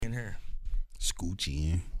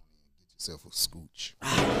scoochie in. Get yourself a scooch.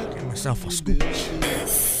 Get myself a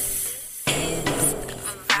scooch.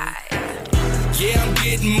 Yeah, I'm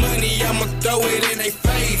getting money, I'ma throw it in they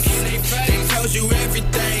face. They told you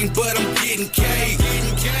everything, but I'm getting cake.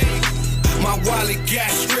 My wallet got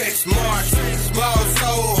stretch marks. Ball so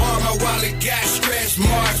hard, my wallet got stretch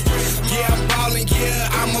marks. Yeah, I'm ballin', yeah,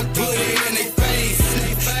 I'ma put it in they face.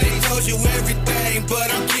 They told you everything, but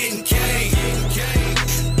I'm getting cake.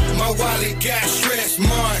 My wallet got stretch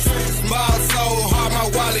marks. Ball so hard, my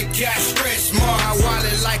wallet got stretch marks. My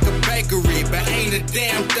wallet like a bakery, but ain't a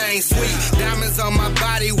damn thing sweet. Diamonds on my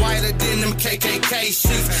body whiter than them KKK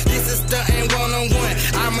sheets. This is stuntin' one-on-one.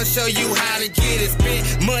 I'ma show you how to get it.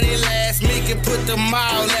 Spent money last week and put them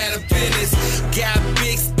all out of business. Got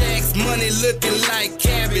big stacks, money looking like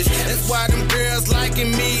cabbage. That's why them girls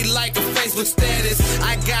liking me like a Facebook status.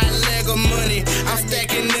 I got Lego money, I'm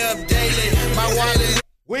stacking up daily. My wallet.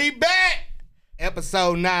 We back.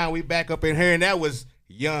 Episode 9, we back up in here, and that was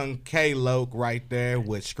young K-Loke right there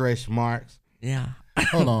with stretch marks. Yeah.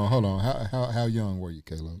 Hold on. How young were you,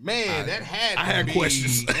 Caleb? Man, that had to I had be,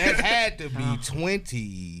 questions. That had to be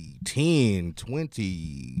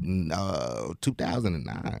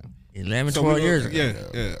 2009. 11, 12 years ago.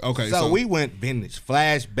 Yeah. Okay. So we went vintage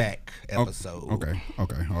flashback episode. Okay.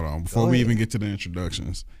 Hold on. Before we even get to the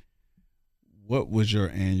introductions, what was your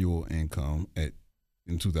annual income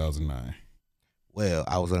in 2009? Well,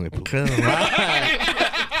 I was unemployed.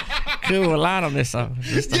 Cool a lot on this song.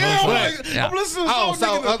 I'm listening. Oh,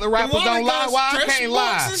 so other rappers don't lie? Why I can't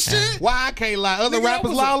lie? Why I can't lie? Other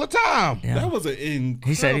rappers lie all the time. Yeah. That was an incredible.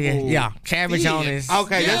 He said, cabbage on his.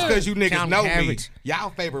 Okay, that's because you niggas Count know cabbage. me. Y'all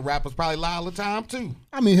favorite rappers probably lie all the time, too.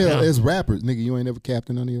 I mean, hell, as rappers, nigga, you ain't ever capped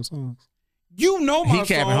in none of your songs. You know my He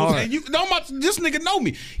capping songs, hard. and you know this nigga know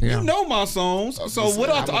me. Yeah. You know my songs. So what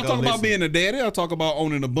I talk about listen. being a daddy. I talk about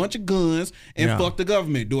owning a bunch of guns and fuck the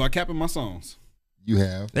government. Do I cap in my songs? You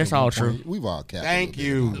have. That's At one all true. point. We've all capped. Thank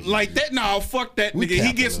you. Like that? No, fuck that We nigga. He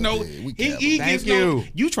cap gets a no. little bit. We He cap gets Thank no. you.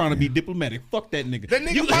 You trying to be diplomatic? Fuck that nigga. The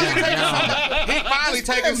nigga finally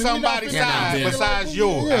taking somebody's side besides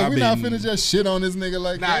yours. Yeah, we not been- finna just shit on this nigga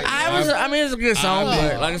like that. It's a good song,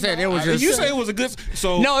 but like I said, it was just. You say it was a good.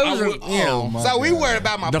 So No, it was I a- would- yeah. Oh, my So we God. worried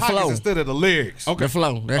about my The pockets flow. instead of the lyrics. Okay. the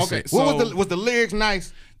flow. That's Okay, it. so- What was the lyrics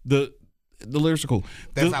nice? the lyrics are cool.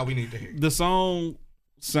 That's all we need to hear. The song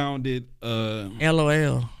sounded.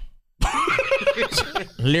 LOL.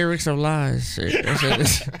 Lyrics of lies.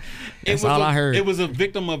 That's all I heard. It was a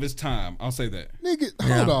victim of his time. I'll say that. Nigga,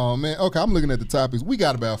 hold on, man. Okay, I'm looking at the topics. We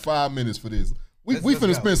got about 5 minutes for this. We Let's finna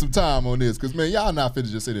go. spend some time on this, because, man, y'all not finna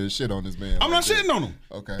just sit there and shit on this man. I'm not shitting on him.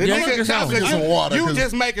 Okay. The Yeah, nigga- it's that's good because song. you, Water, you 'cause-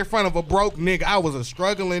 just making fun of a broke nigga. I was a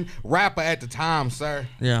struggling rapper at the time, sir.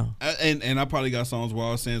 Yeah. And I probably got songs where I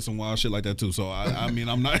was saying some wild shit like that too. So I mean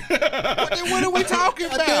I'm not. What are we talking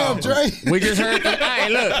Damn, about? Dre. We just heard the hey,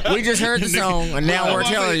 look, we just heard the song and now we're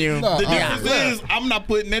telling you. Nah, The Yeah. difference is I'm not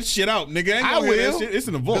putting that shit out, nigga. Ain't I gonna hear will. that shit. It's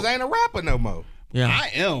in the voice. Because I ain't a rapper no more. Yeah. I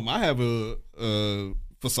am. I have a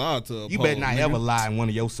facade to uphold. You better not nigga. ever lie in one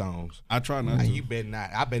of your songs. I try not Nah, to. you better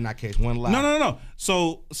not. I better not catch one lie. No.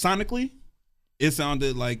 So sonically, it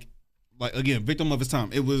sounded like again, victim of his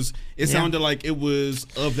time. It sounded like it was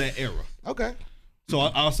of that era. Okay. So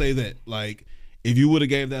I'll say that. Like, if you would have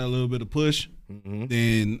gave that a little bit of push,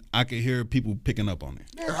 then I could hear people picking up on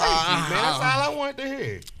it. Man, thank you, man. That's all I wanted to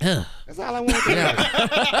hear. Yeah. That's all I wanted to hear.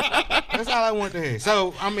 That's all I wanted to hear.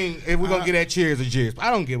 So, I mean, if we're going to get that cheers or cheers, I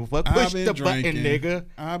don't give a fuck. Push the button, nigga.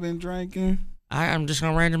 I've been drinking. I'm just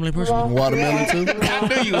gonna randomly push it. Watermelon, too? I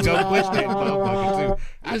knew you was going to push that motherfucker, too.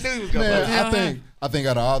 I knew you was going to push that. Man, I think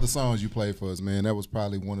out of all the songs you played for us, man, that was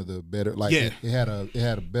probably one of the better. Like, Yeah. it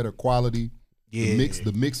had a better quality. Yeah.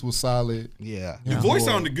 The mix was solid. Yeah. Your voice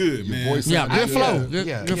sounded good, Your man. voice Yeah, sounded good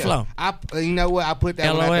flow. Good flow. You know what? I put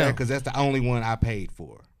that one out there LOL. because that's the only one I paid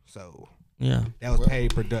for. So, Yeah. that was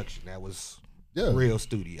paid production. That was real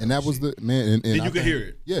studio. And that was the man. And And I you could think- hear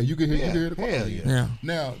it. Yeah, you could hear. You could hear the Hell quality. yeah. Yeah.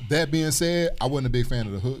 Now that being said, I wasn't a big fan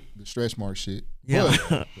of the hook, the stretch mark shit. Yeah.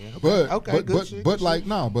 Okay, good shit, good like shit.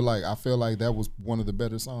 no, but like I feel like that was one of the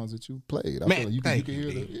better songs that you played. I Man, feel like you thank could you,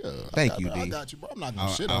 hear D. the Thank you, I D. got you, bro. I'm not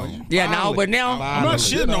gonna shit on you. Yeah, no, but now I'm not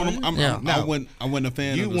Finally. shitting on him. Yeah. I wasn't a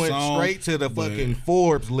fan You of the went song. straight to the but- fucking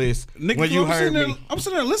Forbes list Nigga, when you I'm heard sitting me. there, I'm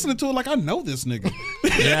sitting there listening to it like I know this nigga.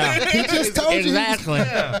 yeah. He just told Exactly.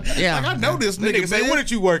 Yeah. I know this The nigga. nigga say, man. "What did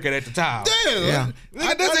you work at the time?" Yeah.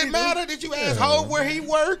 Nigga, does it matter? Did you ask Hov where he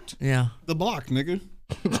worked? Yeah. The block, nigga.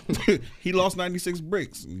 He lost 96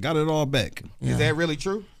 bricks and got it all back. Is that really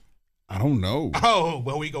true? I don't know. Oh,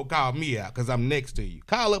 well, we go call me out because I'm next to you.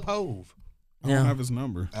 Call up Hov. I don't have his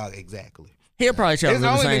number. Exactly. He'll probably try to It's do the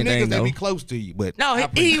only same the niggas thing that though. be close to you, but No,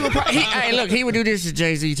 he would. Hey, look, he would do this to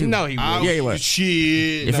Jay-Z too. No, he would. Yeah, he would.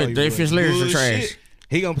 Shit. If, No, if his lyrics are trash. Bullshit.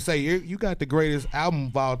 he gonna say you got the greatest album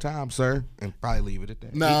of all time, sir, and probably leave it at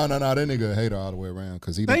that. No, that nigga a hater all the way around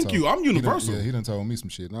because he. Thank you. I'm universal. He done told me some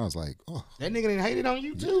shit, and I was like, oh, That nigga didn't hate it on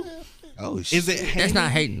you too. Oh shit. Is it hating? That's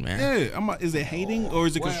not hating, man. Yeah, is it hating or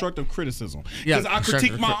is it constructive criticism? Yeah, Because I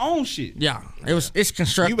critique my own shit. Yeah, it's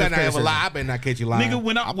constructive. You better not have a criticism. lie. I better not catch you lying. Nigga,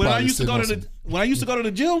 when I probably used to go to sitting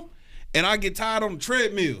the gym and I get tired on the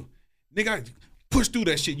treadmill, nigga, I push through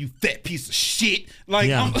that shit, you fat piece of shit. Like,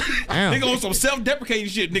 Yeah. I'm, nigga, on some self-deprecating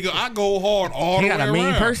shit, nigga, I go hard all He the way got a mean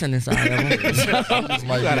around. person inside of him. it's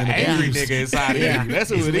like you got an being angry abused. nigga inside of Yeah. you. That's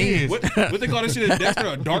who He's it mean. is. What they call that shit in Dexter,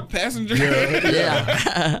 a dark passenger?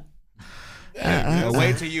 Yeah.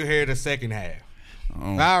 Wait till you hear the second half.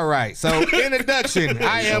 All right. So introduction.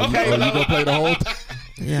 I am Oh, you Caleb. gonna play the whole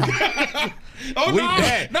thing? Yeah. Oh, We no,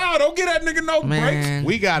 back. no, don't get that nigga no Man.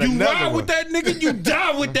 We got breaks. You another ride one. with that nigga, you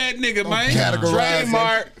die with that nigga, man. Categorize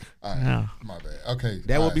Trademark. All right, Yeah. my bad. Okay,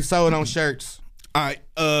 That all will right. be sold on shirts. All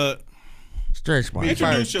right, Stretch mark.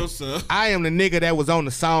 introduce yourself. I am the nigga that was on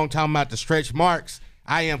the song talking about the stretch marks.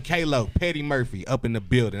 I am Kalo, Petty Murphy, up in the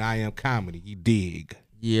building. I am comedy. You dig?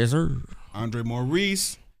 Yes, sir. Andre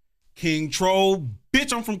Maurice, King Troll,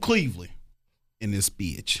 bitch, I'm from Cleveland. In this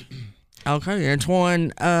bitch. Okay,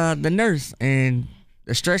 Antoine, the nurse, and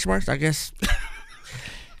the stretch marks, I guess,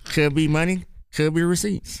 could be money, could be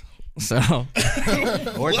receipts. So,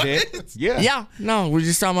 Or dead? Yeah. yeah, no, we're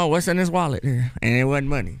just talking about what's in his wallet here, and it wasn't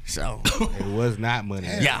money. So, It was not money.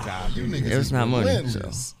 at Yeah. the time. You niggas it was is not money.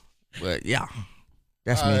 relentless. But yeah,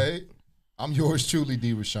 that's All me. right, I'm yours truly,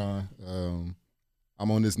 D. Rashawn. I'm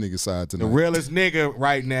on this nigga's side The tonight. realest nigga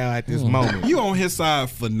right now at this moment. You on his side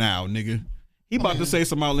for now, nigga. He about to say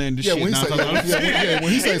some outlandish Yeah, shit. when he now. say-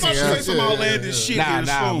 when he say He some about to say shit, some yeah, outlandish shit. Nah, here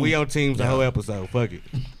soon. we on teams the whole episode. Fuck it.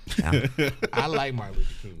 Yeah. I like Martin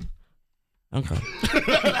Luther King. Okay.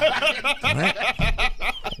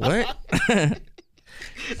 What?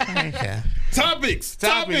 Okay. Topics.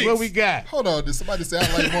 Topic, what we got? Hold on, did somebody say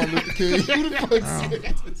I like Martin Luther King? Who the fuck said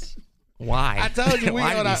that? Why? I told you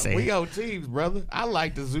Why did he say we it? on teams, brother. I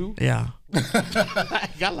like the zoo. Yeah.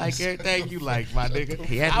 I like everything you like, my nigga.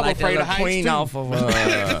 He had I'm like that afraid little of heights queen too. off of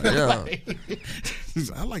yeah,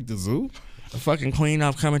 I like the zoo. the fucking queen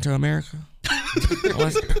off Coming to America.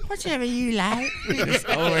 Whichever you like. Just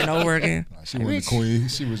over and over again. She wasn't the queen.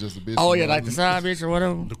 She was just a bitch. Oh yeah, like the side bitch or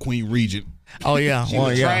whatever. The Queen Regent. Oh yeah, She well,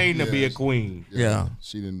 was yeah. trained to be a queen. Yeah.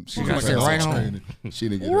 She didn't. She got didn't sent pass right that home. training. She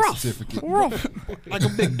didn't get a Rough. certificate. Rough. Like a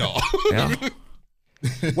big dog. Yeah.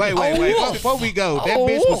 Wait. wolf. Before we go, that Oh,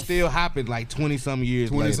 bitch was wolf. still hopping like 20-some years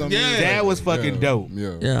 20 later. something Yeah. years That later. was fucking dope.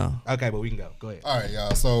 Yeah. Yeah. Okay, but we can go. Go ahead. All right,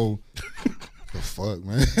 y'all. So, the fuck,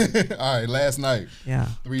 man. All right, last night, Yeah.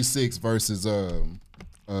 3-6 versus them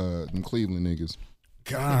Cleveland niggas.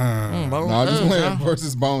 God. Bone No, I'm just Thugs, playing huh?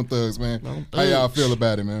 versus Bone Thugs, man. How y'all feel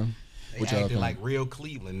about it, man? They What y'all acted think? like real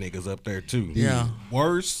Cleveland niggas up there too. Yeah.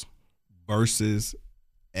 Worst versus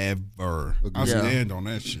ever. I Yeah. stand on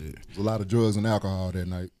that shit. There's a lot of drugs and alcohol that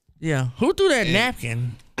night. Yeah. Who threw that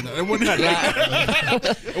napkin? It wasn't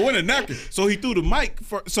a napkin. So he threw the mic.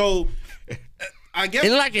 So I guess It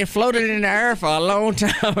looked like it floated in the air for a long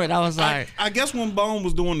time, and I was like, I guess when Bone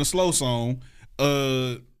was doing the slow song,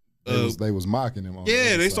 They was mocking him. On the yeah,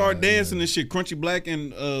 other they side, started dancing yeah. and shit. Crunchy Black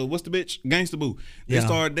and what's the bitch? Gangsta Boo. They Yeah.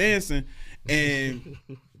 started dancing and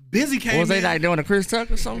Busy came what was they in. like doing a Chris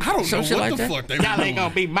Tucker or something? I don't know Some what shit the like that? fuck they Y'all were ain't doing.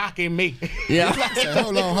 gonna be mocking me. Yeah. Say,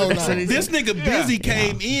 hold on. This nigga Busy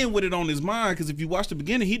came in with it on his mind because if you watch the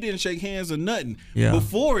beginning, he didn't shake hands or nothing. Yeah.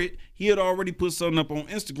 Before it, he had already put something up on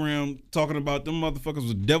Instagram talking about them motherfuckers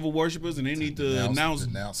was devil worshippers and they need to announce.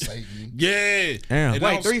 Denounce Satan. Yeah. Damn. And Wait,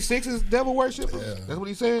 announce 3-6 is devil worship? That's what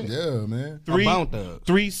he said? Yeah, man. three, Bone Thugs.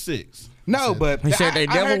 3-6. No, but He said they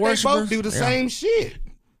I devil heard worshipers? They both do the Yeah. same shit.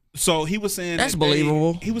 So he was saying That's that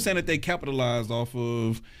believable. He was saying that they capitalized off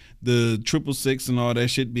of the 666 and all that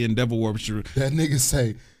shit being devil worship. That nigga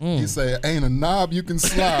say, Mm. he say, ain't a knob you can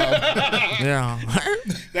slide. Yeah.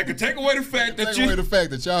 That could take away the fact that Take away the fact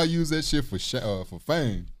that y'all use that shit for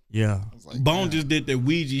fame. Yeah. It's like, Bone just did that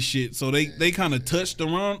Ouija shit, so they kind of touched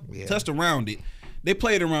around it. They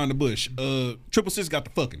played around the bush. 666 got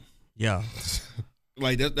the fucking. Yeah.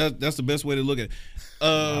 Like that's the best way to look at it.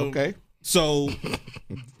 Okay. So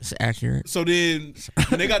It's accurate. then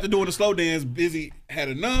when they got to doing the slow dance, Busy had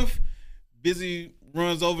enough. Busy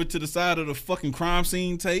runs over to the side of the fucking crime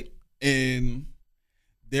scene tape, and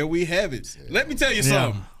there we have it. Let me tell you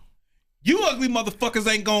something. You ugly motherfuckers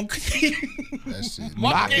ain't gonna keep that shit.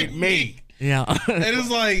 Mocking me. Yeah. And it's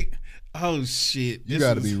like, Oh shit! You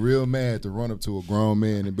got to be real mad to run up to a grown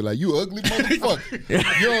man and be like, "You ugly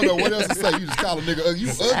motherfucker." You don't know what else to say. You just call a nigga ugly. You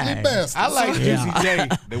ugly bastard. I like Juicy J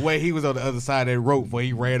the way he was on the other side of that rope where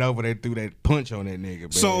he ran over there and threw that punch on that nigga.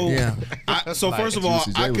 Man. So, first of all,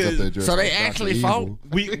 I could. So they actually fought.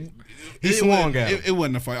 He swung out. It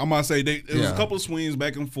wasn't a fight. I'm gonna say it was a couple of swings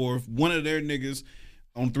back and forth. One of their niggas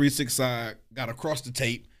on 3-6 side got across the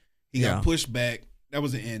tape. He got pushed back. That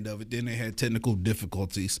was the end of it. Then they had technical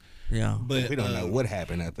difficulties. Yeah, but we don't know what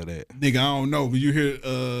happened after that. Nigga, I don't know. But you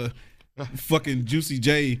hear fucking Juicy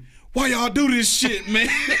J, why y'all do this shit, man?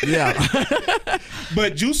 Yeah.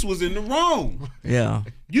 But Juice was in the wrong. Yeah.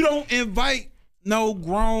 You don't invite no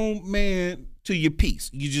grown man to your piece.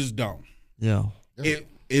 You just don't. Yeah.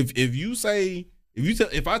 If you say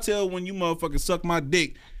if I tell when you motherfuckers suck my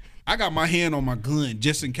dick, I got my hand on my gun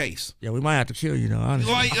just in case. Yeah, we might have to kill you though,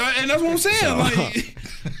 honestly. Like, and that's what I'm saying. Like,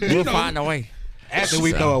 we'll find a way. After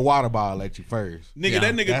we throw a water ball at you first. Nigga,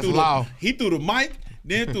 that nigga threw the mic,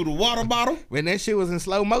 then threw the water bottle. When that shit was in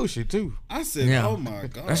slow motion too. I said, oh my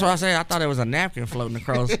God. That's what I said. I thought it was a napkin floating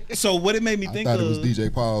across. So what it made me think I thought it was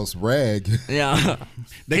DJ Paul's rag. Yeah.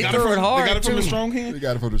 They got it hard. They got it from the strong hand? They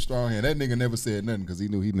got it from the strong hand. That nigga never said nothing because he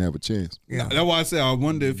knew he didn't have a chance. Yeah. That's why I said I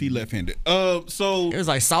wonder if he left-handed. So it was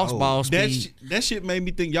like softball speed. That shit made me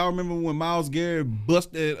think. Y'all remember when Myles Garrett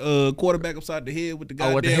busted quarterback upside the head with the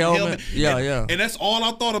goddamn with the helmet? Yeah. And that's all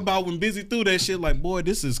I thought about when Busy threw that shit. Like, boy,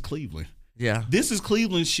 this is Cleveland. Yeah. This is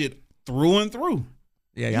Cleveland shit through and through.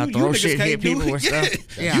 Yeah, y'all throw shit, hit people with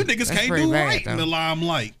stuff. Yeah, you niggas can't do right in the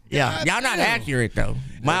limelight. Yeah, y'all not accurate though.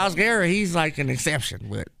 Myles Garrett, he's like an exception,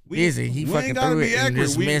 but Busy, he fucking threw it and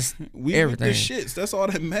just missed everything. The shits. That's all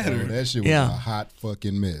that mattered. That shit was a hot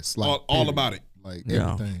fucking mess. Like all about it. Like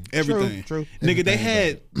everything. Everything. True. Nigga, they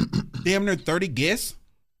had damn near 30 guests.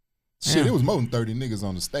 Shit, it was more than 30 niggas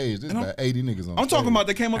on the stage. There's about 80 niggas on the stage. I'm talking about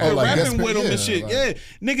they came up there rapping with them and shit. Yeah.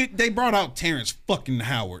 Nigga, they brought out Terrence fucking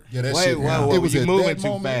Howard. Yeah, that shit. Wait, it was you moving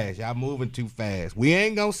too fast. Y'all moving too fast. We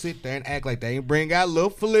ain't gonna sit there and act like they ain't bring out Lil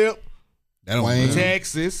Flip.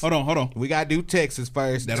 Texas. Hold on. We gotta do Texas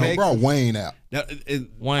first. They brought Wayne out.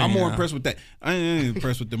 I'm more impressed with that. I ain't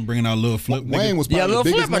impressed with them bringing out Lil Flip. Wayne was probably Lil the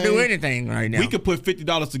biggest Flip name. will do anything right now. We could put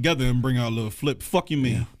 $50 together and bring out Lil Flip. Fuck you,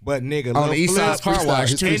 mean? But nigga, on the East Side Car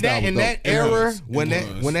Wash too. In that era, when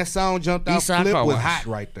that song jumped out, Flip was hot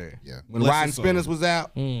right there. Yeah. When Riding Spinners was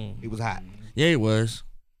out, he was hot. Yeah, he was.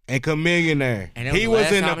 And Chamillionaire. He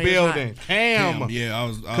was in the building. Cam. Yeah, I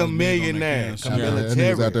was Chamillionaire. That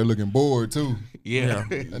nigga was out there looking bored too. Yeah.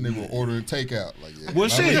 That nigga was ordering takeout. Like, yeah. Well,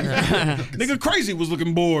 shit. Nigga Crazy was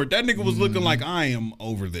looking bored. That nigga was looking like, I am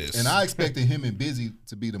over this. And I expected him and Busy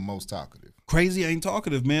to be the most talkative. Crazy ain't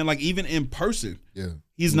talkative, man. Like, even in person. Yeah.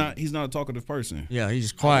 He's not a talkative person. Yeah,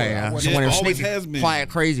 he's just quiet. It always has been. Quiet,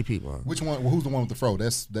 crazy people. Which one? Who's the one with the fro?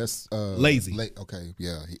 That's Lazy. Okay,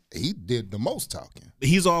 yeah, he did the most talking.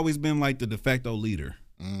 He's always been like the de facto leader.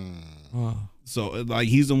 So like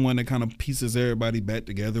he's the one that kind of pieces everybody back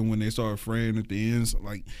together when they start fraying at the ends.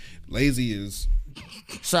 Like Lazy is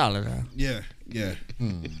solid. Huh? Yeah. Yeah.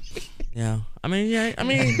 I mean,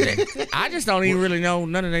 I just don't even really know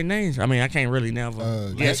none of their names. I mean, I can't really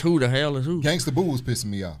never guess who the hell is who. Gangsta Boo was pissing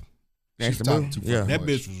me off. Gangsta Boo? Yeah. That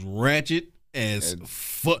bitch was ratchet as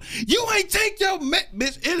fuck. You ain't take your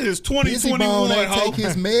bitch. It is 2021. Ain't take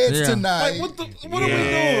his meds tonight. Like, what are we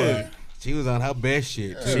doing? She was on her best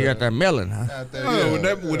shit. She got that melon, huh?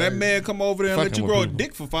 When that man come over there and let you grow a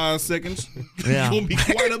dick for 5 seconds, you gonna be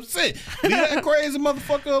quite upset. Leave that crazy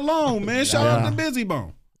motherfucker alone, man. Shout out to Busy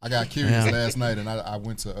Bone. I got curious last night and I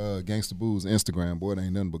went to Gangsta Boo's Instagram. Boy, there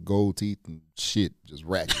ain't nothing but gold teeth and shit, just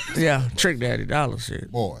racket. Yeah, Trick Daddy Dollar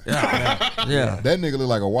shit. Boy. Yeah. That nigga look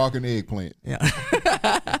like a walking eggplant. Yeah.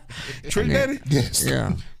 Trick Daddy? Yes.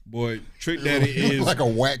 Yeah. Boy, Trick Daddy is like a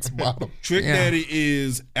wax bottom. Trick Daddy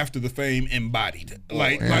is After the Fame embodied.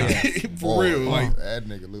 Like for real. Like that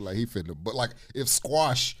nigga look like he fitting. But like if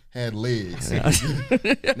Squash had legs.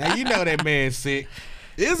 Now you know that man's sick.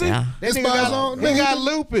 Is it? Yeah. That nigga got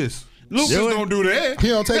lupus. Lupus don't do that. He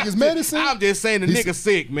don't take his medicine. I'm just saying the nigga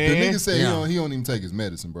sick, man. The nigga say he don't even take his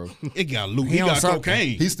medicine, bro. It got lupus. He got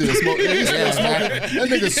cocaine. He still smoking. He's still smoking. That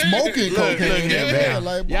nigga smoking cocaine. Man.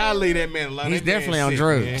 Like, y'all leave that man alone. He's definitely on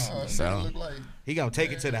drugs. So he gonna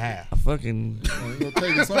take it to the house. I fucking. He gonna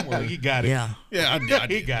take it somewhere. He got it. Yeah. Yeah, he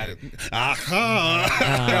got it.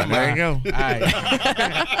 There you go. All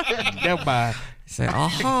right. Goodbye. Say,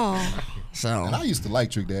 So. And I used to like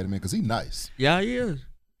Trick Daddy, man, because he nice. Yeah, he is.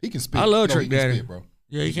 He can spit. I love Trick Daddy. Spit, bro.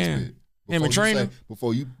 Yeah, he can. Him and Trainer.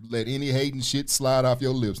 Before you let any hating shit slide off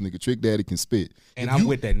your lips, nigga, Trick Daddy can spit. And I'm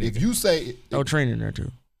with that nigga. If you say Trainer in there too.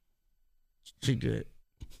 She good.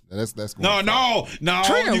 That's going No.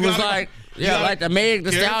 Trina you was gotta- like, you yeah, gotta- like the Meg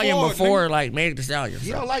the careful, Stallion before, nigga. like Meg the Stallion.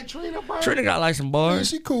 You So. don't like Trina, bro? Trina got like some Yeah, bars.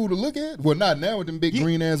 she cool to look at. Well, not now with them big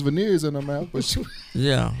green ass veneers in her mouth, but she,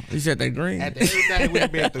 Yeah, he said they green. After everything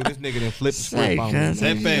we've been through, this nigga done flipped the Say, script on cuz.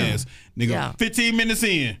 me. That fast, nigga. Yeah. 15 minutes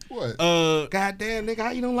in. what? Goddamn, nigga,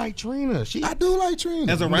 how you don't like Trina? She I do like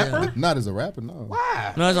Trina. As a rapper? Not as a rapper, no.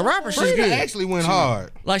 why? No, as a rapper, she's Trina good. actually went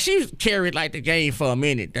hard. Like she carried like the game for a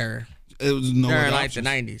minute there, It was no during other like options. the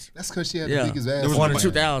 90s. That's because she had Yeah. the biggest ass. There was One of nobody.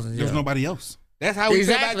 the 2000s. There was Yeah. nobody else. That's how we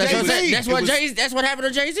Exactly. feel about Jay-Z. That's what That's what happened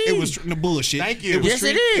to Jay-Z. It was the bullshit. Thank you. It was Yes,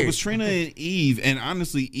 it is. It was Trina and Eve, and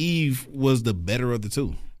honestly, Eve was the better of the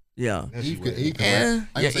two. Yeah. Eve can Yeah. rap.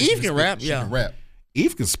 I ain't Yeah, say she Eve can spit. rap, She yeah. can rap.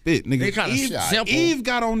 Eve can spit, nigga. They kinda Eve, simple. Eve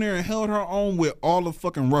got on there and held her own with all the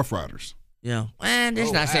fucking Rough Riders. Yeah. Man,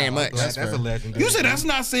 that's not saying much. That's fair. a legend. You said that's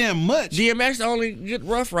not saying much. DMX the only good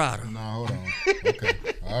Rough Rider. No, hold on. Okay.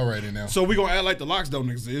 All righty now. So we gonna act like the Locks don't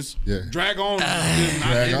exist. Yeah. Drag on.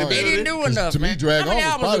 Drag On. They didn't do 'Cause enough, to me, man. Drag How On many was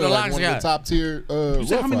albums probably did the like Locks one of got? the top tier You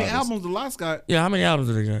said Rough how many Riders. albums the Locks got? Yeah, how many albums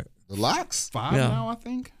did they got? The Locks? 5 Yeah. now, I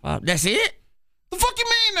think. That's it? The fuck you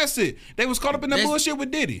mean that's it? They was caught up in that That's- bullshit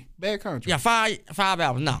with Diddy. Bad contract. Yeah, five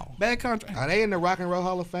albums. No. Bad contract. Are they in the Rock and Roll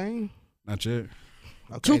Hall of Fame? Not yet.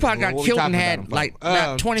 Okay, Tupac then got what we killed talking and about had them for? like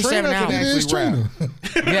about 27 Trina can albums. It is actually rap.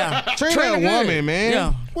 Trina. Yeah. Trina a good. woman, man.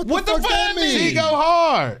 Yeah. What the fuck that mean? She go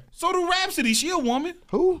hard. So do Rhapsody. She a woman.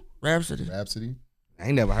 Who? Rhapsody. Rhapsody. I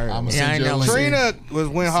ain't never heard of I'm her. Yeah, I ain't never seen Trina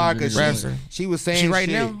went hard because Rhapsody. she was saying She right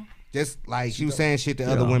shit. now? Just like she was saying shit that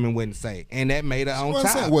other women wouldn't say, and that made her on What I'm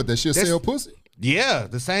top. saying? What, that shit That's- sell pussy? Yeah,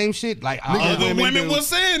 the same shit. Like all Other women do. was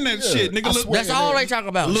saying that shit. Nigga, I look, swear. That's all they talk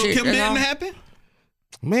about. Lil' Shit, Kim that's didn't all. happen.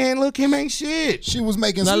 Man, look, him ain't shit. She was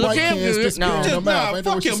making Now, Lil' Sprite Kim cans good. to spit No. in her Just, mouth. nah, Ain't that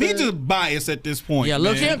fuck what she him. He said? just biased at this point. Yeah,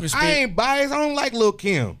 Lil' man. Kim can spit. I ain't biased. I don't like Lil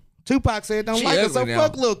Kim. Tupac said don't She like her, so ugly now.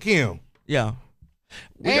 fuck Lil Kim. Yeah.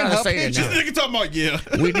 We And gotta her say that This picture. now. nigga talking about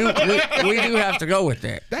yeah. We do have to go with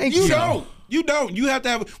that. Thank You you. don't. You don't. You have to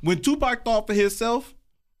have. When Tupac thought for himself,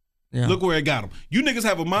 Yeah. look where it got him. You niggas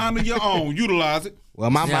have a mind of your own. Utilize it. Well,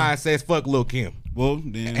 my Yeah. mind says fuck Lil Kim, Well,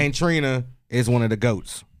 then. and Trina is one of the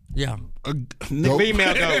goats. Yeah.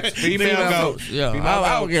 Female goats. Female goats. Yeah. Female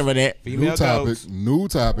I will goats. give her that. Female New topic. goats. New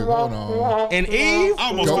topic. Hold on. And Eve. I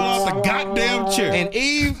almost fell off the goddamn chair. And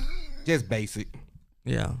Eve, just basic.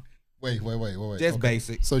 Yeah. Wait. Just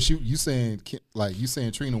basic. So you saying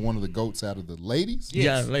Trina one of the goats out of the ladies?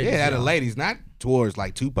 Yeah, ladies, Yeah, the yeah. ladies, not towards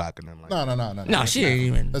like Tupac and them. Like No. No, she ain't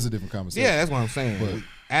even. That's a different conversation. Yeah, that's what I'm saying.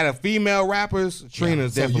 Out of female rappers,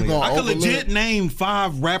 Trina's So you definitely. gonna I could overlook- legit name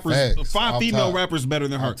 5 rappers, Facts. 5 Off female top. rappers better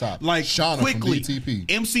than her. Off top. Like Shauna from quickly, DTP.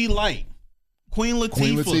 MC Light, Queen Latifah.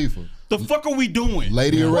 Queen Latifah. The fuck are we doing?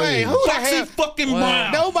 Lady of Wait, Rage. who the Foxy hell? fucking Well,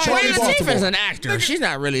 Brown. Nobody. Queen Charlie Latifah Baltimore. is an actor. She's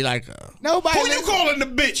not really like a. Nobody. Who you listen- calling the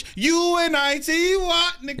bitch? UNITY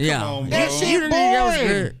what? Nigga, Yeah. come on, bro. That shit You didn't think that was boring.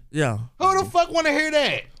 good. Yeah. Who the fuck want to hear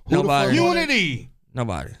that? Who the Nobody. fuck- Unity.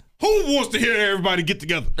 Nobody. Who wants to hear everybody get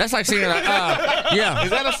together? That's like singing like, yeah.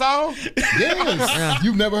 Is that a song? Yes.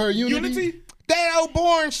 You've never heard Unity? Unity? That old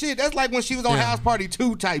boring shit. That's like when she was on Yeah. House Party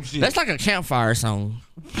 2 type shit. That's like a campfire song.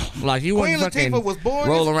 Like you Queen wouldn't fucking Latifah was boring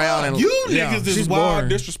roll as around fuck. and You yeah, niggas is she's wild boring.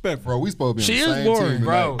 disrespectful. Bro, we supposed to be She on the is same boring, team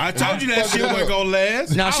bro. tonight. I told you that shit Fuck it wasn't up. gonna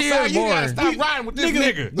last. No, she Outside, is you gotta boring. stop riding with this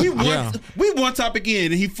nigga. We one topic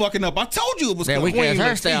in and he fucking up. I told you it was That coming. weak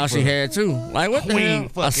ass Queen hairstyle she Latifah. had too. Like what the Queen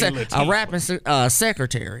hell? A fucking Latifah. rapping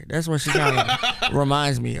secretary. That's what she kind of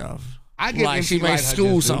reminds me of. I give Like MC she Light makes her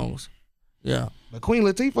school just due. songs. Yeah. But Queen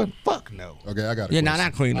Latifah, fuck no. Okay, I got a Yeah, question. nah,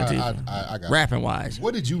 not Queen Latifah. I got it. Rapping wise.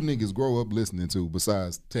 What did you niggas grow up listening to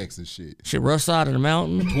besides Texas shit? Shit, Rough Side of the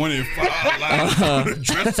Mountain. 25 like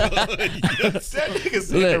dress up. Yes. That nigga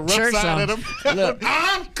said Look, the rough church side of songs. them. Look,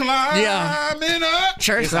 I'm climbing up.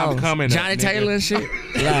 church Yes, I'm songs. coming up, Johnny nigga. Taylor and shit.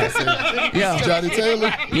 Like, yeah, Johnny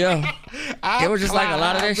Taylor? yeah. It was just like a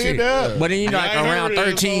lot of that shit. Climbing up. But then you know, like I around heard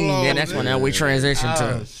it. 13, Hold then on, that's when man. we transitioned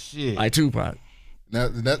Oh, to shit. like Tupac. Now,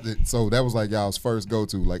 so that was like y'all's first go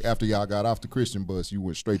to. Like after y'all got off the Christian bus, you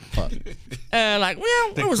went straight to pop. And like,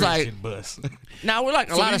 well, it was like, bus. now we're like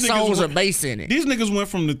a So lot of these niggas songs went- with bass in it. These niggas went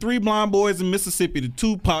from the 3 Blind Boys in Mississippi to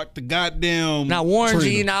Tupac to goddamn. Now Warren Trina.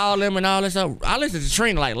 G and all them and all that stuff. I listened to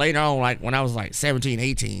Trina like later on, like when I was like 17,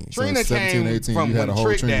 18. So Trina 17, came 18, from you had a when whole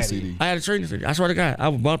Trick Trina Daddy. CD. I had a Trina CD. I swear to God, I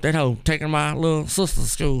would bump that hoe, taking my little sister to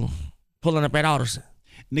school, pulling up at Alderson,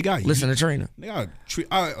 nigga, listen to Trina. Nigga,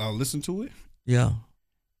 I listened to it. Yeah,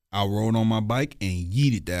 I rode on my bike and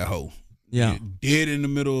yeeted that hoe. yeah. Dead in the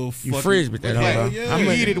middle of You fucking. frisbeed that hoe, Hell bro. yeah. I'm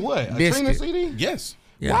You a- needed what? A Biscuit. Trina CD? Yes.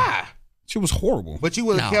 Yeah. Why? She was horrible. But you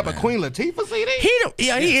would have No, kept man. a Queen Latifah CD?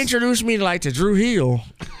 He introduced me to like to Drew Hill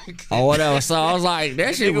or whatever. So I was like,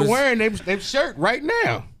 that shit Nigga was wearing that shirt right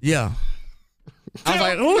now. yeah. I was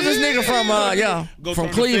like, who's this nigga from? Go From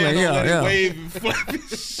turn the Cleveland. fan on, let it Yeah. wave and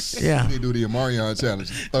flap. Yeah. They do the Omarion challenge.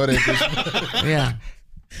 Throw that bitch. Yeah.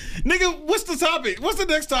 Nigga, what's the topic? What's the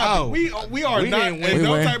next topic? Oh, we are we not didn't in win.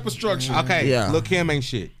 no We win. type of structure. Okay, Yeah. Lil' Kim ain't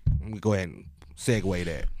shit. Let me go ahead and segue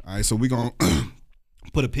that. All right, so we gonna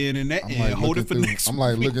put a pin in that I'm and like hold it for looking through. next. I'm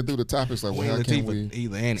like looking through the topics. Like, well, how can we?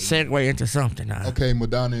 Either and Segue into something now. Okay,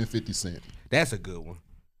 Madonna and 50 Cent. That's a good one.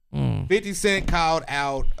 Mm. 50 Cent called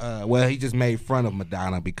out, he just made fun of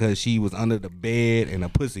Madonna because she was under the bed and her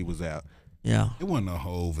pussy was out. Yeah. It wasn't a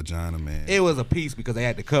whole vagina, man. It was a piece because they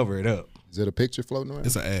had to cover it up. Is it a picture floating around?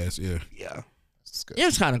 It's an ass, yeah. Yeah. That's disgusting. It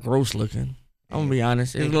was kind of gross looking. I'm gonna be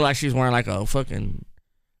honest. It looked like she was wearing like a fucking.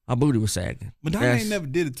 Her booty was sagging. Madonna That's- ain't never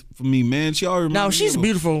did it for me, man. She always No, reminded she's a me of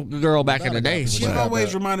beautiful girl back in the day. She But-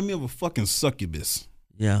 always reminded me of a fucking succubus.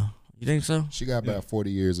 Yeah. You think so? She got about 40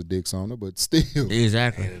 years of dicks on her, but still.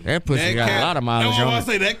 Exactly. That pussy got a lot of mileage I on want it.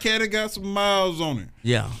 to say that cat got some miles on it.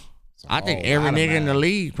 Yeah. I think Oh, every lot of nigga in the miles.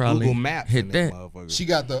 league probably Google Maps hit in that. motherfucker. She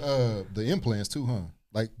got the implants too, huh?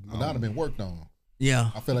 Like Madonna been worked on.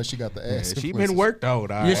 Yeah. I feel like she got the ass. She implants. been worked on,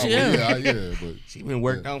 dog. Yes, she is. Yeah, but She been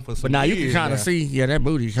worked on for some But now you can years kind now. of see, that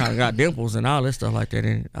booty kind of got dimples and all that stuff like that.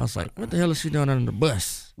 And I was like, what the hell is she doing under the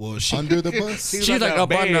bus? Well, she under the bus. She was She's like under a up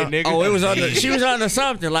bed, under. nigga. Oh, it was under. She was under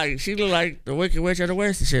something. Like she looked like the Wicked Witch of the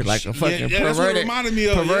West and shit. Like a fucking yeah, that's what it perverted, reminded me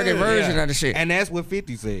of, perverted yeah. version Yeah. of the shit. And that's what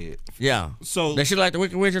 50 said. Yeah. so That she like the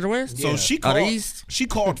Wicked Witch of the West. so Yeah. she Or the called East. she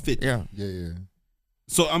called 50. Yeah. Yeah.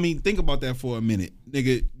 So I mean, think about that for a minute,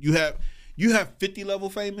 nigga. You have 50 level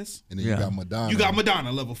famous. And then Yeah. you got Madonna. You got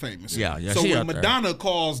Madonna level famous. Yeah, yeah, So she when up there. Madonna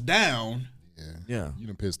calls down Yeah. Yeah. You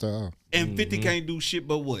done pissed her off. and 50 can't do shit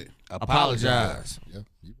but what? Apologize. Yeah.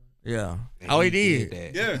 You- Yeah. And Oh, he did.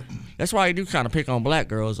 that. Yeah, That's why he do kind of pick on black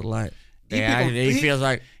girls a lot. He Yeah, pick on- he he- feels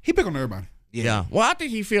like. he pick on everybody. Yeah. Well, I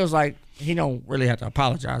think he feels like he don't really have to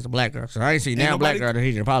apologize to black girls. So I ain't seen Ain't now black nobody- girl that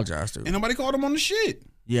he can apologize to. And nobody called him on the shit.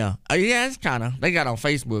 Yeah. Yeah, it's kind of. They got on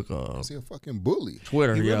Facebook, Is he a fucking bully?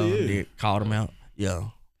 Twitter, He really is. they called him out. Yeah.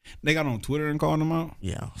 They got on Twitter and called him out.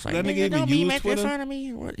 Yeah. It's like, That nigga nigga, even don't be use making Twitter? fun of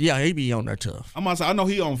me. What? Yeah, he be on there tough. I'm gonna say I know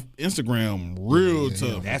he on Instagram real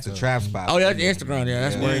tough. That's a trap spot. Oh, that's Instagram. Yeah,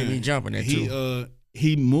 that's where he be jumping at too.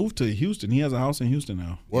 He moved to Houston. He has a house in Houston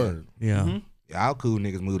now. Word. Yeah. Yeah, all cool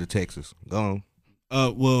niggas move to Texas. Go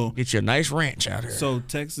on. Well, Get you a nice ranch out here. so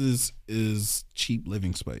Texas is cheap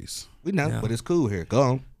living space. We know, Yeah. but it's cool here. Go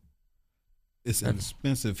on. It's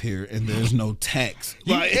expensive here, and there's no tax.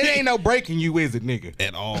 It ain't no breaking you, is it, nigga?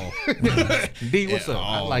 at all. D, what's At up?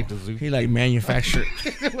 I all. like the zoo. He like manufactured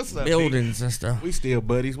What's up, D? buildings and stuff. We still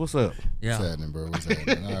buddies. What's up? What's Yeah. happening, bro? What's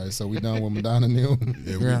happening? All right, so we done with Madonna Neal.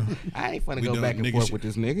 Yeah. I ain't finna We go done, back and nigga, forth shit. with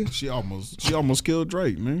this nigga. She almost killed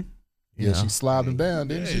Drake, man. Yeah, she slobbed him down,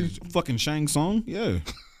 didn't Yeah, she? fucking Shang Tsung. Yeah.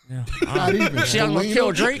 Yeah. Not even. She almost Melina?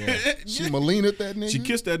 killed Drake. She Melina that nigga. She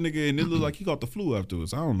kissed that nigga, and it looked like he got the flu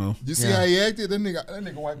afterwards. I don't know. You see Yeah. how he acted? That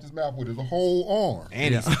nigga wiped his mouth with his whole arm.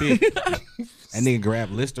 And he spit. That nigga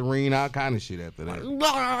grabbed Listerine, all kind of shit after that.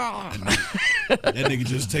 That nigga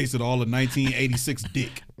just tasted all the 1986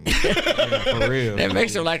 dick. Yeah, for real. That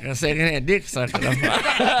makes him like a secondhand dick sucker.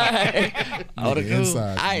 Oh, the Nigga cool.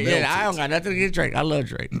 inside I don't got nothing against Drake. I love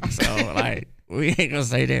Drake. So like we ain't gonna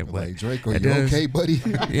say that, but Like, Draco, you that does- okay, buddy?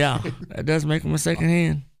 Yeah, that does make him a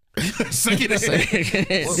secondhand. Second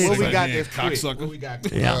What we got this quick? cocksucker. What we got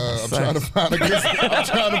quick? Yeah, I'm trying to find a good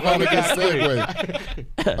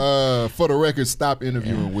segue. For the record, stop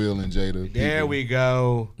interviewing Will and Jada. There People- we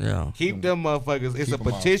go. Yeah. Keep them motherfuckers. It's Keep a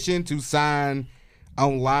 'em off. petition to sign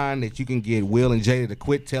online that you can get Will and Jada to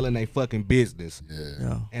quit telling they fucking business.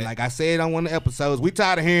 Yeah. And like I said on one of the episodes, we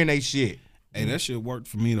tired of hearing they shit. Hey, that shit worked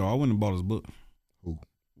for me though. I went and bought his book. Who?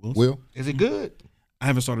 Will's? Will? Is it good? I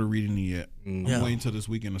haven't started reading it yet. Yeah. I'm waiting till this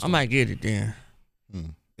weekend. To I start. might get it then. It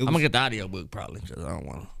I'm was- gonna get the audio book probably because I don't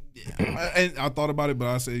want to. and I thought about it, but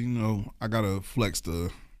I said, I gotta flex the.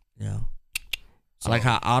 Yeah. I like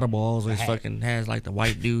how Audible always fucking has like the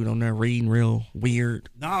white dude on there reading real weird.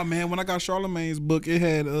 Nah, man. When I got Charlemagne's book, it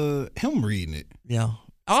had him reading it. Yeah.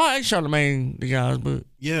 Oh, I ain't Charlamagne the guy's book.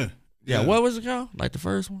 Yeah. Yeah. What was it called? Like the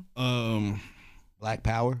first one? Black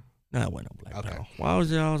Power? No, it wasn't no Black Okay. Power. Why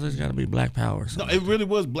was it always got to be Black Power? Or No, something? it really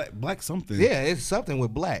was black something. Yeah, it's something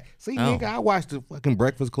with black. See, Oh. nigga, I watched the fucking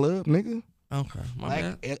Breakfast Club, nigga. Okay. My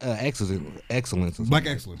Black bad. excellence. or Black something.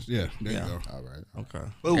 excellence. Yeah. There Yeah. you go. All right. Okay.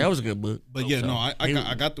 Boom. That was a good book. But yeah, So, no,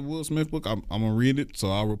 I got the Will Smith book. I'm gonna read it, so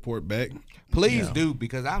I'll report back. Please Yeah. do,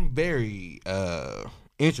 because I'm very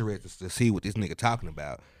interested to see what this nigga talking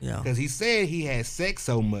about. Yeah. Because he said he had sex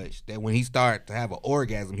so much that when he started to have an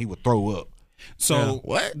orgasm, he would throw up. So Yeah.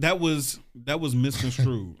 What? That was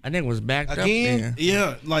misconstrued. I think it was backed Again? up. Then.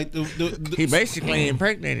 Yeah, like the He basically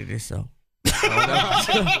impregnated himself.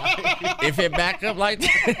 If it back up like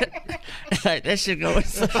that, like that shit go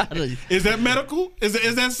inside of you. Is that medical? Is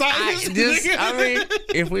that science? I mean,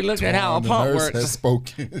 if we look at how a The pump nurse works, has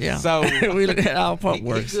spoken. yeah. So- if we look at how a pump He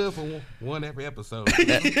works, good for one every episode.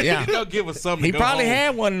 yeah. He'll give us something. He to go probably home.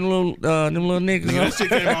 had one of them little niggas. That shit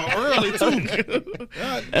came out early too.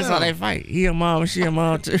 That's how they fight. He a mom and she a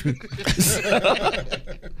mom too.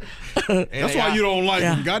 That's why you don't like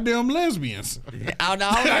Yeah. them goddamn lesbians. Oh no,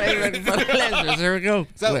 I'm not even for the lesbians. There we go.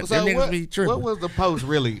 So, But so them niggas what, be tripping. what was the post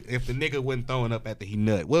really? If the nigga wasn't throwing up after he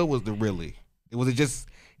nut, what was the really? Was it just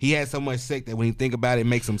he had so much sex that when he think about it, it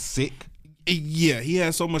makes him sick? Yeah, he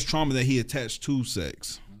had so much trauma that he attached to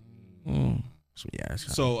sex. So, yeah,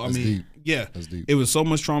 it's So I That's mean, deep. yeah, That's deep. it was so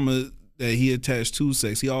much trauma that he attached to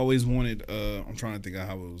sex. He always wanted. I'm trying to think of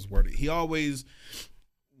how it was worded. He always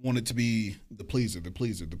wanted to be the pleaser.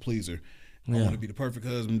 I want to be the perfect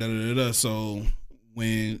husband. Da da da da. So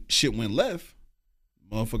when shit went left,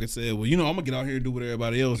 motherfucker said, "Well, you know, I'm gonna get out here and do what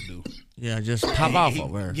everybody else do." yeah, just pop off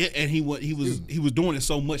over her. Yeah, and he was doing it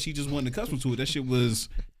so much he just wasn't accustomed to it. That shit was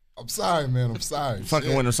I'm sorry, man. I'm sorry. Fucking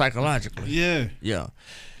Shit. with him psychologically. yeah. Yeah.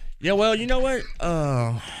 Yeah, well, you know what?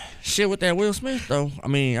 Shit with that Will Smith though. I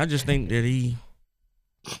mean, I just think that he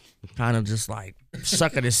kind of just like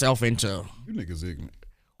suckered himself into You niggas ignorant.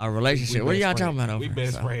 a relationship. What are y'all talking about over We here?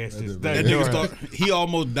 best So- friends. That nigga he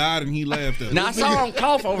almost died and he laughed at Now I it. saw him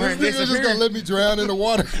cough over This and nigga just disappear. gonna let me drown in the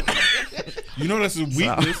water. You know that's his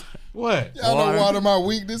weakness. What? Y'all Water. know water my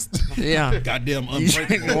weakness. Yeah. Goddamn You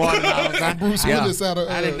drinking unbreakable. water all the time. Bruce Yeah. Willis out of.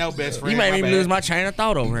 I didn't know best friend. You made me my lose bad. my train of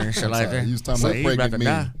thought over here and shit like sorry. that. You was talking So about he about pregnant to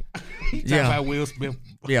die. men. Talking Yeah. about Will Smith.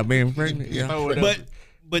 Yeah, being pregnant. Yeah. Throw it up.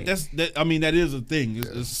 But that I mean that is a thing.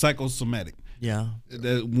 It's psychosomatic. Yeah.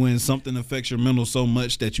 That when something affects your mental so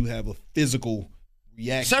much that you have a physical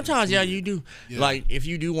reaction. Sometimes, yeah, you do. Yeah. Like, if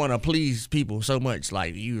you do want to please people so much,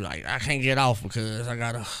 like, you, like, I can't get off because I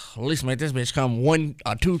got to at least make this bitch come 1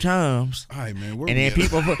 or 2 times. All right, man. Where And we then at?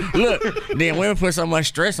 people put, look, then women put so much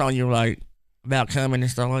stress on you, like, about coming and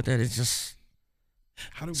stuff like that. It's just,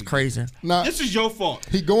 How do it's we- crazy. Nah, This is your fault.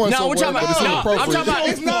 he going No, somewhere, we're talking but about, it's no, I'm inappropriate. talking about,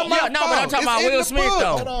 It's not my yeah, no, but I'm fault. talking about It's in Will the Smith, book.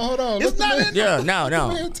 though. Hold on. It's Let the not man- Yeah, no.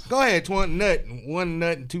 man talk. Go ahead, one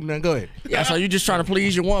nut and 2 nut. Go ahead. Yeah, so you just trying to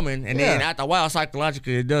please your woman, and then Yeah. after a while,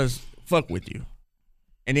 psychologically, it does fuck with you.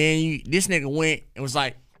 And then this nigga went and was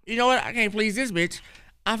like, you know what? I can't please this bitch.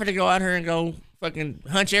 I'm finna go out here and go fucking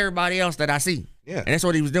hunch everybody else that I see. Yeah. And that's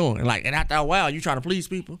what he was doing. And like, and after a while, you trying to please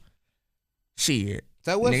people. Shit.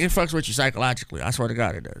 So what's Nigga, it fucks with you psychologically. I swear to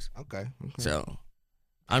God, it does. okay? So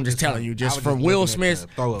I'm just telling you, I just was from just Will looking at Smith's the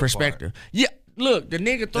throw up perspective. Yeah. Look, the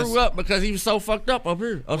nigga threw up because he was so fucked up up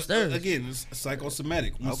here, upstairs. Again, it's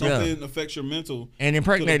psychosomatic. When Okay. something affects your mental, And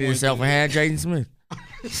impregnated to the point himself that- and had Jaden Smith.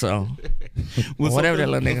 So, when whatever that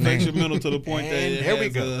something little nigga affects name. your mental to the point that And it here we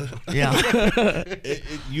has go. yeah.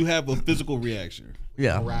 you have a physical reaction.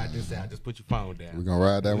 Yeah. Ride this out. Just put your phone down. We're gonna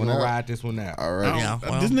ride that We're one gonna out. ride this one out. All I right. don't- Yeah,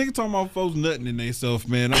 well. This nigga talking about folks nutting in themselves,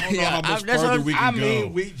 man. I don't know Yeah, how much that's further what we I can mean, go.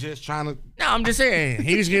 we just trying to. No, I'm just saying,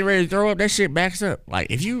 he was getting ready to throw up. That shit backs up. Like,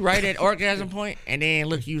 if you right at orgasm point and then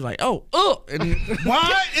look, you like, oh, and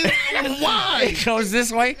Why? Why? it goes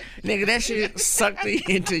this way, nigga, that shit sucked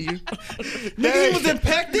into you. Nigga, he was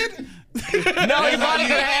impacted. No, he probably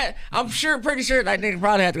could have had, pretty sure that nigga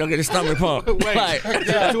probably had to go get his stomach pumped. Wait, Like,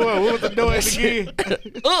 what was the noise again?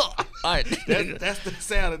 like, That's the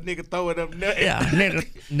sound of nigga throwing up nuts. yeah, nigga,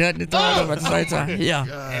 nothing to throw up at the same time. Yeah.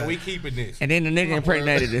 And we keeping this. And then the nigga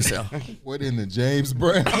impregnated himself. What in the James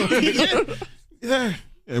Brown? Yeah.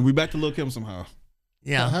 And we back to Lil' Kim somehow.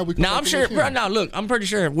 Yeah. How we come Now, back I'm to sure, Lil' Kim? bro, no, look, I'm pretty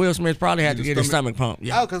sure Will Smith probably had to get his stomach pumped.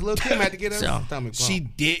 Yeah. Oh, because Lil' Kim had to get her So, stomach pumped. She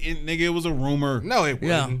didn't, nigga. It was a rumor. No, it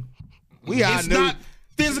Yeah. wasn't. We all It's knew. not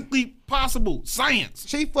physically possible. Science.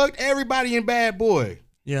 She fucked everybody in Bad Boy.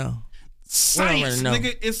 Yeah. Science, know.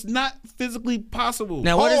 nigga. It's not physically possible.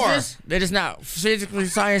 Now, what is Whore. this? That is not physically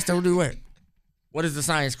science to do what? What is the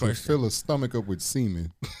science To question? fill a stomach up with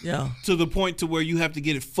semen. Yeah. To the point to where you have to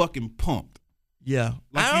get it fucking pumped. Yeah.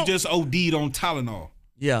 Like I you don't- just OD'd on Tylenol.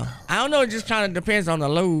 Yeah. I don't know. It just kind of depends on the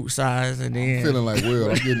load size and then. Feeling like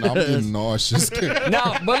Will. I'm getting nauseous.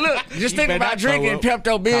 No, but look, just think better about not throw drinking up.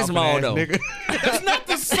 Pepto Bismol Confident though. nigga. It's not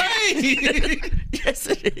the same. Yes,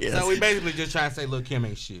 it is. So we basically just trying to say Lil' Kim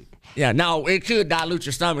ain't shit. Yeah. No, it could dilute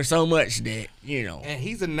your stomach so much that And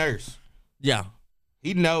he's a nurse. Yeah.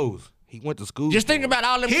 He knows. He went to school. Just for think it. about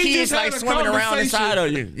all them He kids just had like a swimming around conversation. inside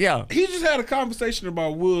of you. Yeah. He just had a conversation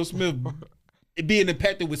about Will Smith being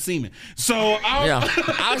impacted with semen. So Yeah.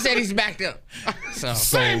 I said he's backed up. So.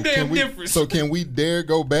 same damn difference. So can we dare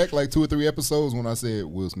go back like 2 or 3 episodes when I said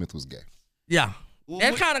Will Smith was gay? Yeah.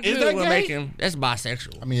 That's kind of good with making. That's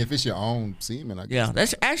bisexual. I mean, if it's your own semen, I guess. Yeah,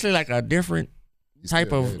 that's actually like a different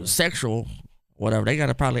type of sexual whatever. They got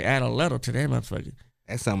to probably add a letter to that motherfucker.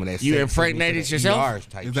 That's some of that. You impregnated yourself?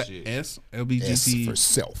 Type Is that shit. S? LBGT? S for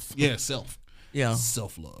self. Yeah, self. Yeah.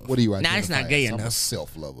 Self-love. What do you Nah, it's not identify gay as? I'm a enough.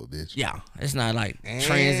 self-lover, bitch. Yeah, it's not like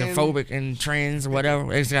transphobic and trans or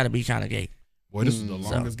whatever. It's got to be kind of gay. Boy, this is the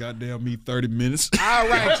longest goddamn 30 minutes. All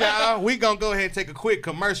right, y'all. We gonna go ahead and take a quick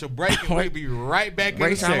commercial break, and we'll be right back in a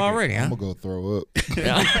Break time second. already, huh? I'm gonna go throw up.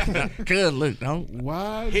 Yeah. Good, look, don't.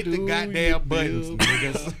 Why Hit the do goddamn you buttons, feel-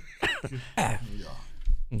 niggas.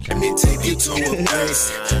 Let me take you to a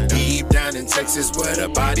place deep down in Texas where the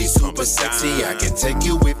body's super sexy. I can take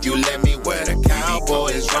you if you let me where the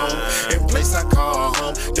cowboys roam. In place I call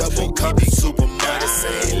home, double cup super mighty.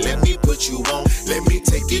 Say, let me put you on. Let me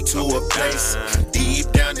take you to a place deep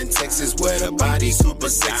down in Texas where the body's super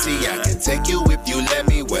sexy. I can take you if you let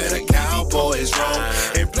me where the cowboys roam.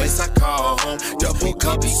 In place I call home, double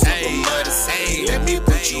cup super mighty. Say, let me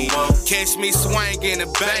put you on. Catch me swinging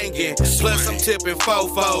and banging. Plus I'm tipping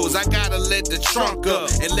fofos. I gotta let the trunk up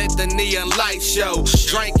and let the neon light show.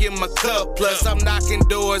 Drink in my cup, plus I'm knocking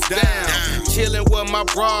doors down. Chilling with my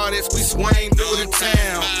brothers, we swing through the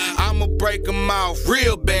town. I'ma break them off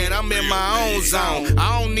real bad, I'm in my own zone.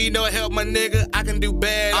 I don't need no help, my nigga, I can do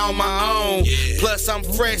bad on my own. Plus I'm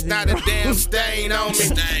fresh, not a damn stain on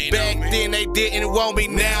me. Back then they didn't want me,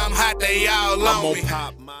 now I'm hot, they all on me.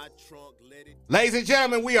 Ladies and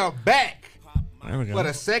gentlemen, we are back There we go. for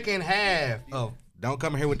the second half of Don't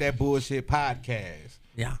Come Here With That Bullshit podcast.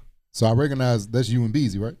 Yeah. So I recognize that's you and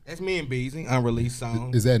Beezy, right? That's me and Beezy, unreleased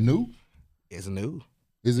song. Is that new? It's new.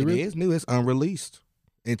 Is it It really? is new. It's unreleased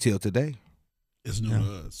until today. It's new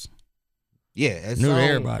to us. Yeah, it's New to song-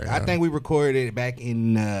 everybody, I huh? think we recorded it back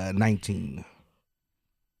in 19.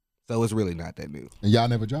 So it's really not that new. And y'all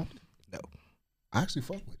never dropped it? No. I actually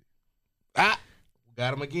fuck with it. Ah,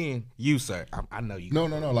 got him again. You, sir. I know you. No.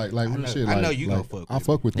 Like real know- shit. I know like- you gonna like, fuck I with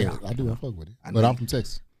fuck with that. Yeah. I do. I fuck with it. I know But I'm you- from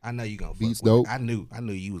Texas. I know you gonna fuck Beats with dope. it. I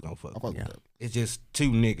knew you was gonna fuck I with fuck it. with that. It's just two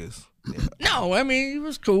niggas. Yeah. No, I mean, it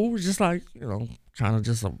was cool. It was just like, kind of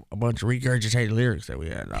just a bunch of regurgitated lyrics that we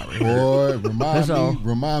had out there. Boy, That's all.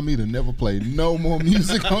 remind me to never play no more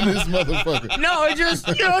music on this motherfucker. No, it just,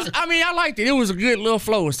 I mean, I liked it. It was a good little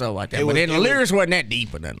flow and stuff like that. It But was- then the it was- lyrics wasn't that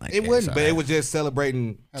deep or nothing like that. It wasn't, so- but it was just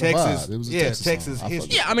celebrating Had a Texas. vibe. It was a yeah, Texas Texas song. I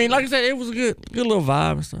history. Yeah, I mean, like I said, it was a good little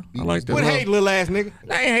vibe and stuff. I liked it. What hate, little ass nigga?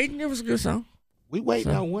 I ain't hating. It was a good song. We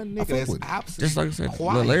waiting on one nigga fuck that's with it. opposite. Just like I said, the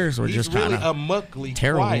quiet. lyrics were He's just really kinda amuckly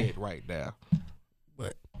terrible. quiet right now.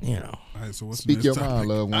 But, All right, so what's Speak the your next mind, topic?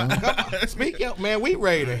 love one. Speak up, man. We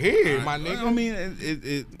ready to hear it, my nigga. I mean,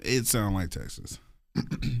 it sounds like Texas.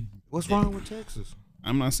 What's wrong with Texas?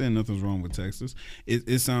 I'm not saying nothing's wrong with Texas.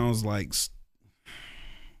 It sounds like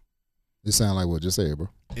It sound like what? Just say it, bro.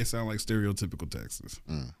 stereotypical Texas.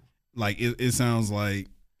 Mm. Like it sounds like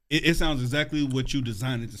it sounds exactly what you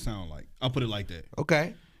designed it to sound like. I'll put it like that.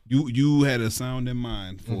 Okay. You had a sound in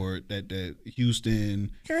mind for it that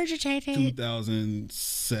Houston regurgitated.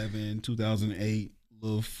 2007, 2008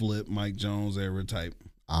 little flip Mike Jones era type.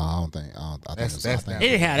 I don't think. I think That's it's. not- It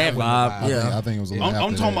didn't have that vibe. Yeah. I think it was a little. I'm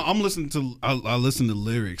after talking that. about. I'm listening to. I listen to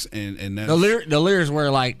lyrics and that's The lyrics were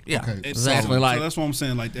like, yeah, Okay, exactly so like. that's what I'm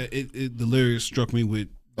saying. Like that. The lyrics struck me with.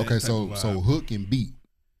 that Okay, type so of so vibe. hook and beat.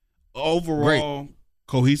 Overall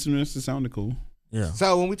cohesiveness, it sounded cool. Yeah.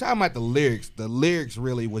 So when we talking about the lyrics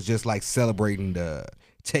really was just like celebrating the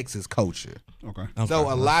Texas culture. Okay.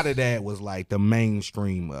 So a lot of that was like the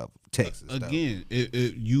mainstream of Texas. though. Again,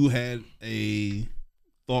 you had a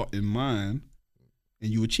thought in mind,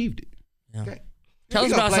 and you achieved it. Okay. Tell We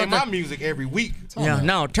us gonna about play something. my music every week. Yeah,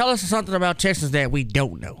 no. Tell us something about Texas that we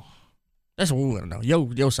don't know. That's what we want to know.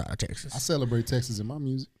 Your side of I Texas. celebrate Texas in my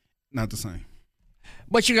music. Not the same.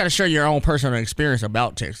 But you got to share your own personal experience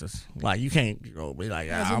about Texas. Like you can't be like,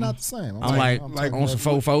 How's it I'm not the same? like talking on some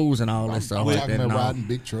about- fofos and all that stuff. I'm like talking that about and all. riding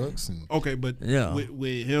big trucks and Okay, but Yeah.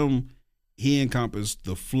 with him, he encompassed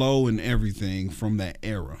the flow and everything from that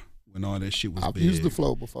era when all that shit was I've big. used the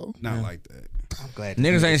flow before. Not like that. I'm glad.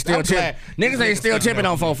 Niggas ain't still I'm glad tipping. Niggas ain't still tipping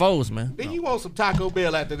on fofos, man. Then you want some Taco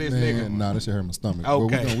Bell after this, Man, nigga? nah, that shit hurt my stomach.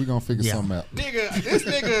 Okay. But we gonna figure Yeah. something out. Nigga, this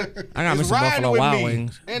nigga I got me is some riding Buffalo with Wild me,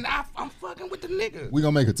 Wings. and I'm fucking with the nigga. We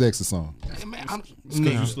gonna make a Texas song. Hey, man, I'm, It's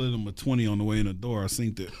because you slid him a 20 on the way in the door. I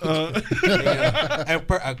synced it.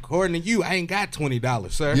 according to you, I ain't got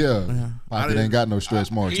 $20, sir. Yeah, pocket ain't got no stretch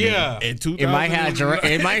marks. Yeah. In It might have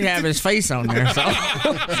it might have his face on there. So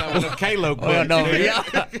So with a Kalo well, butt. no,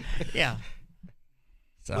 yeah, yeah.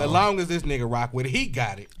 So. As long as this nigga rock with it, he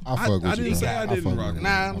got it. I fuck with I you. didn't say bro. I didn't fuck rock with with you. Nah,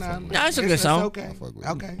 I fuck nah. with you. Nah, it's a good song. Okay. I fuck with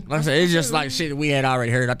Okay. Like I said, it's just like shit we had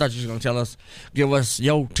already heard. I thought you was gonna tell us, give us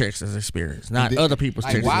your Texas experience, not other people's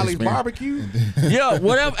Like Texas Wiley's experience. barbecue. Yeah,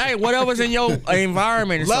 whatever. Hey, whatever's in your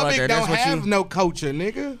environment and stuff Lubbock like that. don't That's what have no culture,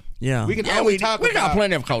 nigga. Yeah, We can yeah, only we talk got about-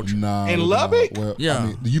 plenty of culture. Nah, In nah. Lubbock? Well, Yeah. I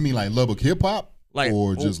mean, do you mean like Lubbock hip hop, Like-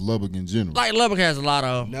 or just Lubbock in general? Like Lubbock has a lot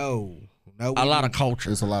of No, a lot of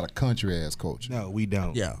culture. It's a lot of country ass culture. No, we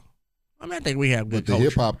don't. Yeah, I mean I think we have good But the culture.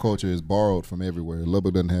 hip hop culture is borrowed from everywhere.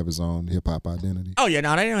 Lubbock doesn't have its own hip hop identity. Oh yeah,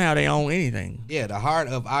 no, they don't have their own anything. Yeah, the heart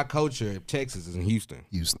of our culture, Texas, is in Houston.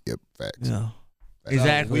 Yep, facts. Yeah,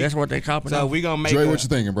 exactly. we- That's what they copying. So off. we gonna make. Dre, a- what you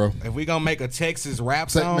thinking, bro? If we gonna make a Texas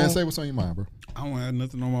rap Say, song, man, say what's on your mind, bro. I don't have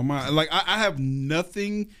nothing on my mind. Like I have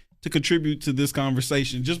nothing to contribute to this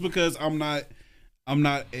conversation just because I'm not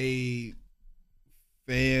a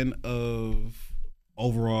fan of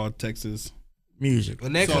overall Texas. music. the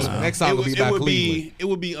next So, next song will be by Cleveland. It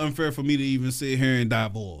would be unfair for me to even sit here and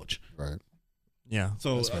divulge. Right. Yeah,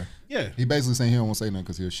 So yeah. He basically saying he don't want to say nothing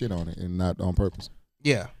because he'll shit on it and not on purpose.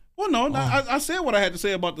 Yeah, Well, no, I said what I had to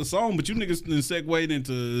say about the song, but you niggas then segued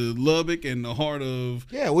into Lubbock and the heart of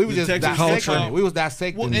yeah. We was the just Texas dissecting culture. it. We was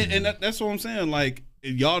dissecting. Well, it. and that's what I'm saying. Like,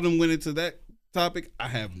 if y'all done went into that topic, I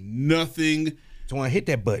have nothing Just want to hit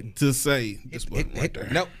that button. to say. This button right there.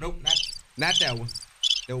 Nope, not that one.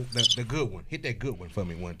 The good one. Hit that good one for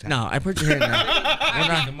me one time. no, I put your hand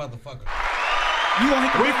down. the motherfucker. You gonna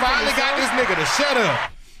hit the We button finally for got this nigga to shut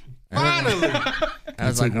up. Finally, I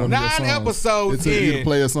was like, Took one of your 9 songs. episodes It took you to in.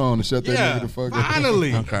 play a song to shut that Yeah, nigga the fuck up.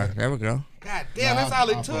 finally. okay, there we go. God damn, that's Nah, all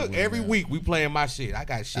I it fuck took. with Every it, man. week we playing my shit. I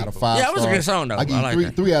got shit. Out of for- 5 Yeah, it was a stars. good song, though. I give I you like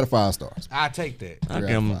that. 3 out of 5 stars. I take that. I Three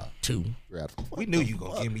give out of him five. 2. 3 out of 5. We knew you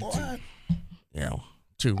gonna give me 2. Yeah,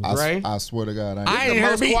 2. Ray? I swear to God, I I didn't hear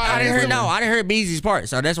most B. I quiet didn't hear ever. I didn't hear Beezy's part,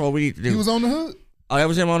 so that's what we need to do. He was on the hook. Oh, that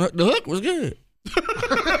was him on the hook was good.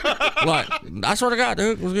 Like, I swear to God, the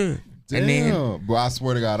hook was good. Damn, And then, bro, I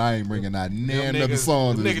swear to God, I ain't bringing out none of the niggas-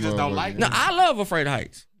 songs. them of this niggas just don't motherfucker. like no, I love Afraid of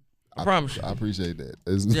Heights. I promise you. I appreciate that.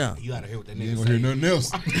 It's- Yeah, You gotta hear what that You ain't nigga gonna hear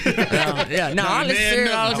say. nothing else. yeah. No, I listen to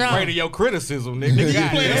it all the I'm afraid of time. your criticism, nigga.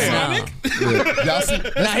 God playing damn. Sonic? Yeah. Y'all see,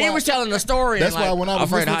 that's Now he why- was telling the story. That's and, why like, when I was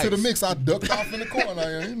Afraid of listening to the Heights. mix, I ducked off in the corner. Like,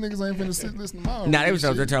 these niggas ain't finna sit listen to mine. Nah, they was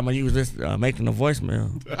out there talking about you was just making a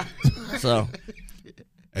voicemail. So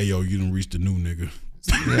Hey, yo, you done reached the new nigga.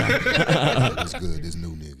 That's good. This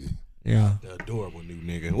new nigga, yeah, The adorable new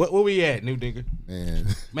nigga. What we at, new nigga? man.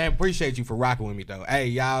 Man, appreciate you for rocking with me though. Hey,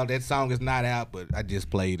 y'all, that song is not out, but I just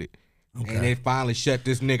played it. And they finally shut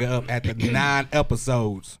this nigga up after 9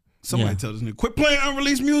 episodes. Somebody Yeah. tell this nigga, quit playing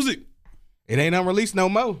unreleased music. It ain't unreleased no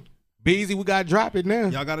more. Beezy, we gotta drop it now.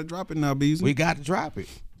 Y'all gotta drop it now, Beezy. We got to drop it.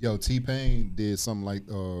 Yo, T-Pain did something like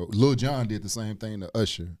Lil Jon did the same thing to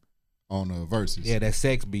Usher on Versus. Yeah, that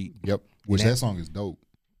sex beat. Yep. Which And that song is dope.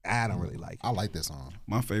 I don't really like it. I like that song.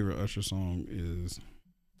 My favorite Usher song is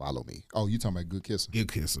Follow Me. Oh, you talking about Good Kisser?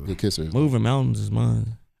 Good Kisser. Good Kisser. is- Moving Mountains is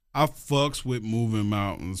mine. I fucks with Moving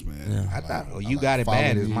Mountains, man. Yeah, I thought, I you like got it Follow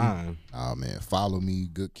bad as Me. mine. Oh man, Follow Me,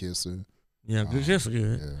 Good Kisser. yeah, good, just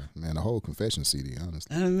good. Yeah, man, the whole Confession CD,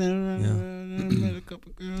 honestly. Met a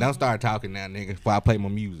couple girls. Don't start talking now, nigga, before I play my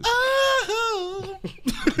music.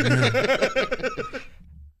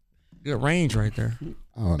 Good range right there.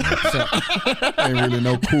 I don't know. Ain't really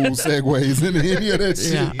no cool segues in any of that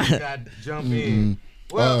shit. Yeah. You got to jump in.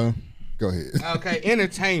 Well, Go ahead. okay,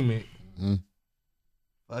 entertainment.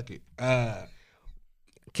 Fuck it.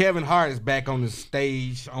 Kevin Hart is back on the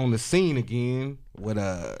stage, on the scene again with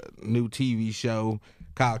a new TV show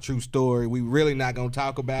called True Story. We really not gonna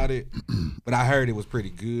talk about it, but I heard it was pretty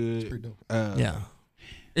good. Yeah,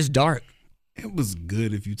 it's dark. It was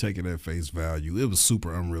good if you take it at face value. It was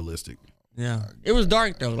super unrealistic. Yeah, it was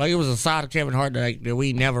dark though. Like it was a side of Kevin Hart that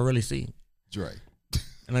we never really see. Dre.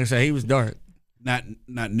 And like I said, he was dark. Not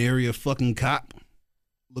nary a fucking cop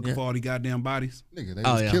looking Yeah. for all the goddamn bodies. Nigga, they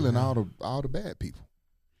Oh, was yeah. killing all the bad people.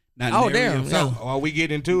 Not Oh, nary damn, a yeah. fuck- Are we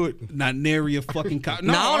getting into it? Not nary a fucking cop.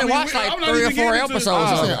 No, I only watched like I'm not 3 or even 4 getting into-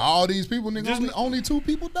 episodes. I'm Oh. saying all these people, nigga, Just- only 2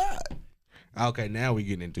 people died. Okay, now we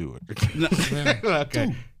getting into it. No,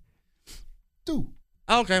 Okay. 2.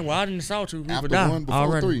 Okay, well I didn't saw 2 people After die 1, before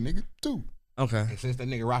already. 3, nigga. 2. Okay, And since that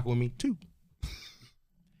nigga rocking with me too.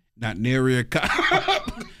 not nary a cop.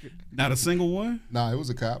 Not a single one Nah, it was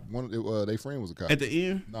a cop. Their friend was a cop. at the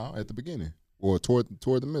end. No, at the beginning. Or toward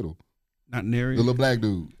the middle. Not nary. The little black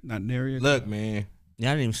dude. Not nary. Look, man.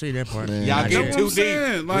 yeah, I didn't even see that part. Man. Y'all That's getting what too I'm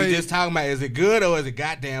saying, deep. like- we just talking about is it good or is it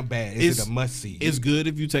goddamn bad? Is It's- it a must see? It's good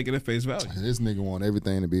if you take it at face value. This nigga want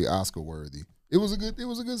everything to be Oscar worthy. It was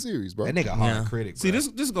a good series, bro. That nigga hard Yeah. critic. See, bro.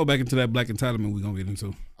 this go back into that black entitlement we gonna get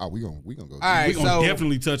into. Oh, we gonna go. All right, We gonna so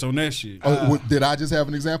definitely touch on that shit. Did I just have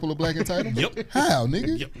an example of black entitlement? Yep. How,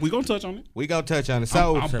 nigga? Yep, we gonna touch on it. we gonna touch on it.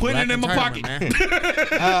 So I'm putting it in my pocket. Man.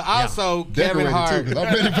 also Kevin Decorated Hart, too, 'cause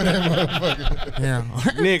I'm ready for that motherfucker. Yeah.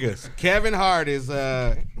 niggas. Kevin Hart is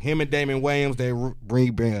him and Damon Wayans. They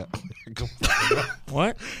bring back.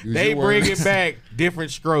 What? Use They your bring words. it back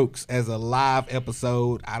different strokes as a live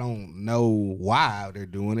episode. I don't know why they're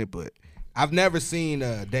doing it, but I've never seen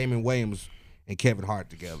Damon Wayans and Kevin Hart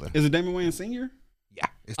together. Is it Damon Wayans Sr.? Yeah,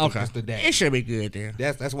 it's the, Okay. it's the day. It should be good then.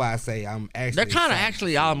 That's why I say I'm actually. They're kind of excited.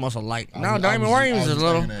 actually almost alike. I No, was- Damon I Wayans was is a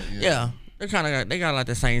little. thinking that, Yeah. They got like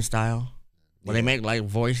the same style. But they make like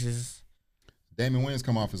voices. Damon Wayans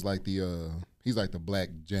come off as like the he's like the black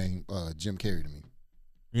Jim Carrey to me.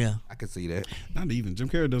 Yeah. I can see that. Not even. Jim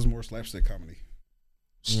Carrey does more slapstick comedy.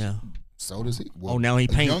 Yeah. So does he. Well, Oh, now he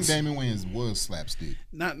Young paints. Damon Wayans was slapstick.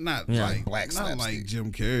 Not Yeah. like Black not slapstick. like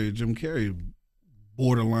Jim Carrey. Jim Carrey,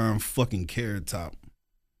 borderline fucking carrot top.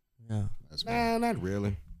 Yeah. That's right. Nah, not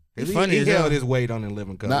really. It's He, funny he as held hell. his weight on In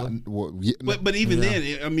Living Color. Not, well, yeah, But even Yeah.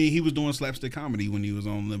 then, I mean, he was doing slapstick comedy when he was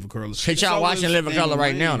on Living Color. Hey, y'all watching Living Color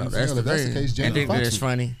right now, though. That's Hell, the if that's the thing. case, I Jamie think Foxx that's was-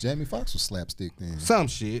 funny. Jamie Foxx was slapstick then. Some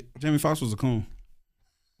shit. Jamie Foxx was a coon.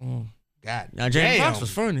 Mm. God Now, Jamie damn. Foxx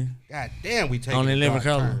was funny. God damn, we taking On In a Living dark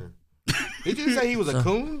Color. turn. Did you say he was a So-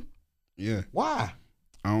 coon? Yeah, Why?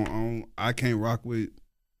 I can't rock with.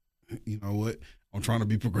 You know what? I'm trying to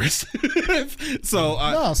be progressive, so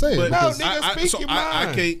No, say it. but No, because nigga, speak your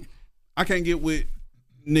mind. I can't get with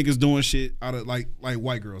niggas doing shit out of like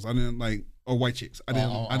white girls. I didn't like or white chicks. I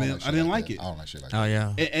didn't like it. I don't like shit like Oh,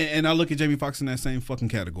 that. yeah. And I look at Jamie Foxx in that same fucking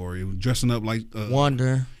category, dressing up like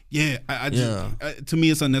Wonder. yeah. I just to me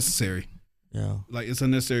it's unnecessary. Yeah. Like it's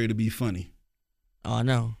unnecessary to be funny. Oh, I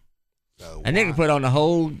know. So A nigga why? put on the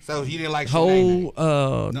whole, So you didn't like whole,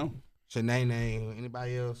 No, Shanae?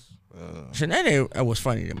 Anybody else? Shanae was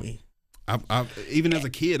funny to me. I even as a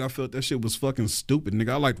kid I felt that shit was fucking stupid. Nigga,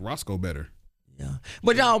 I liked Roscoe better. Yeah.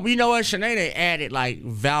 But no, you know what? Shanae added like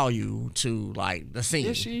value to like the scene.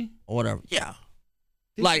 Did she? Or whatever. Yeah.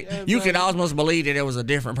 Did Like she add you could value? almost believe that it was a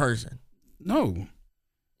different person. No.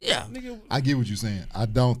 Yeah. Nigga, I get what you're saying. I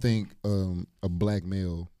don't think a black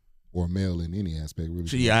male or male in any aspect really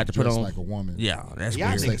So you had to put dress on like a woman. Yeah, that's Y'all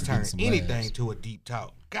weird. Like niggas turn some anything laughs. to a deep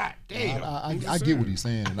talk. God damn. I get what he's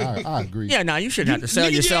saying, and I agree. Yeah, now you shouldn't have to sell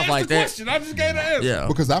Nigga, you yourself asked like the that. question. I just gave the answer. Yeah.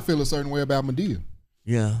 Because I feel a certain way about Medea.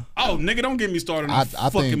 Yeah. Oh, nigga, don't get me started on I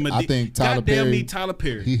fucking think- I think Tyler Goddamn Perry- me, Tyler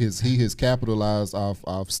Perry. He has capitalized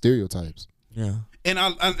off stereotypes. Yeah. And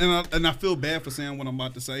I feel bad for saying what I'm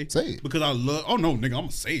about to say. Say it. Because I love. Oh no, nigga, I'm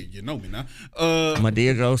gonna say it. You know me now.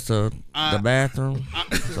 Medea goes to the bathroom.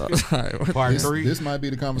 So, sorry, what- Part This, 3. this might be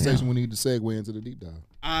the conversation we need to segue into the deep dive.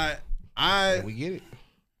 I We get it.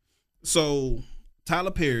 so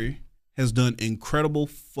Tyler Perry has done incredible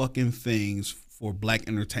fucking things for black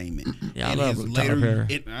entertainment. Yeah, I In love his Tyler later,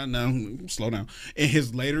 Perry. I know, slow down. In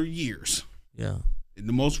his later years, yeah. in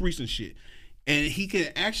the most recent shit. And he can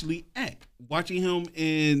actually act. Watching him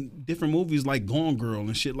in different movies like Gone Girl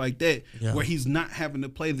and shit like that, Yeah. where he's not having to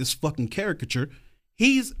play this fucking caricature,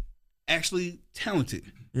 he's actually talented.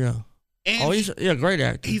 Yeah. And Oh, he's a great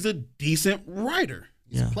actor. he's a decent writer.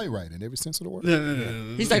 He's Yeah. a playwright in every sense of the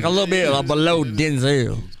word. He's like a little bit below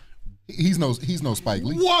Denzel. He's no Spike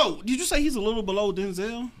Lee. Whoa! Did you say he's a little below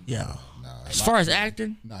Denzel? Yeah. Nah, As far as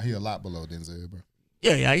acting, nah, he a lot below Denzel, bro.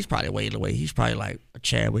 yeah, he's probably way away. He's probably like a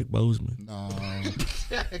Chadwick Boseman. No,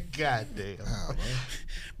 God damn. nah, bro.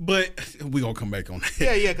 But we gonna come back on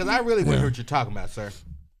that. Yeah, because I really want to Yeah. hear what you're talking about, sir.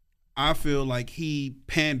 I feel like he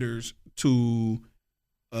panders to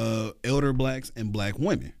elder blacks and black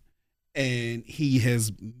women, and he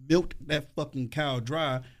has milked that fucking cow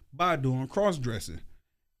dry by doing cross dressing,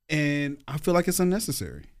 and I feel like it's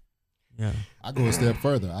unnecessary. Yeah. I go a step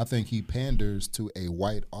further. I think he panders to a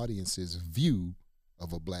white audience's view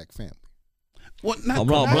of a black family. Well, not Oh,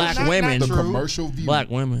 bro, black not women. The true. commercial view Black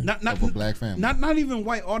women. not of a black family. not even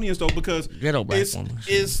white audience though, because Ghetto black it's, women.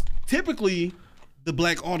 it's typically the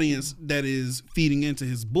black audience that is feeding into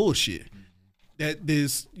his bullshit. That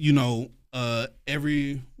this,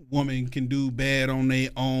 every woman can do bad on their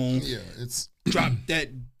own. yeah, it's Drop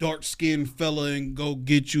that dark skinned fella and go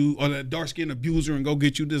get you, or that dark skinned abuser and go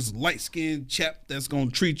get you this light skinned chap that's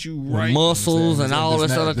gonna treat you right. Muscles and all does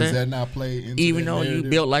this not- other Does thing. that not play into Even that though you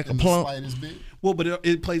narrative built like a in the plump- slightest bit? Well, but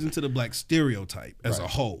it plays into the black stereotype as a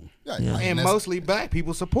Right. whole. Yeah, Yeah. like, And that's- mostly black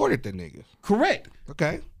people supported the niggas. Correct,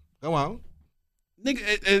 Okay, go on.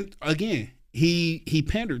 nigga. And again, he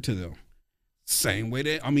pandered to them. Same way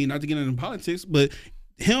that, I mean, not to get into politics, but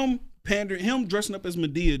him pandering, him dressing up as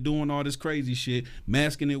Medea, doing all this crazy shit,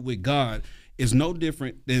 masking it with God, is no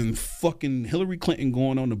different than fucking Hillary Clinton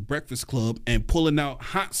going on the Breakfast Club and pulling out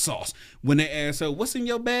hot sauce when they ask her, "What's in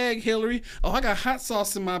your bag, Hillary?" "Oh, I got hot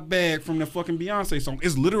sauce in my bag from the fucking Beyonce song."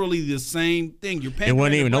 It's literally the same thing. You're pandering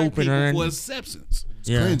wasn't to even black open people or for anything. acceptance.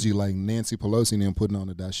 Yeah. Cringy, like Nancy Pelosi and them putting on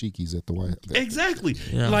the dashikis at the White House. Exactly.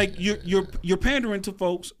 Yeah. Like you're pandering to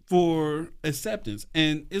folks for acceptance,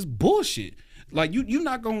 and it's bullshit. Like you're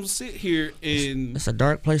not gonna sit here and It's a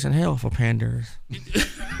dark place in hell for panders.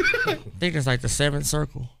 I think it's like the seventh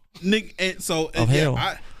circle. nigga. And so Of hell.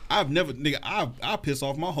 I've never nigga. I piss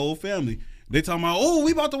off my whole family. They talking about, "Oh,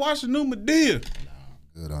 we about to watch the new Medea."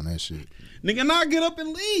 Good on that shit. Nigga, and I get up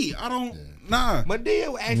and leave. I don't. Nah.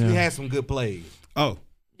 Medea actually has some good plays. Oh,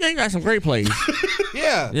 Yeah, you got some great plays.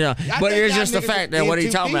 Yeah. Yeah, I but think it's y'all just the niggas fact is that what in he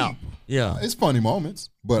too talking deep. about. Yeah, It's funny moments,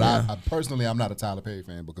 but Yeah. I personally, I'm not a Tyler Perry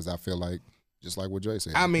fan because I feel like, just like what Dre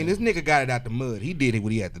said. I mean, this nigga got it out the mud. He did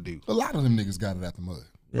what he had to do. a lot of them niggas got it out the mud.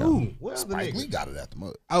 yeah. Ooh, what other Spike nigga? Lee got it out the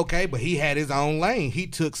mud. Okay, but he had his own lane. He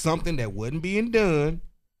took something that wasn't being done,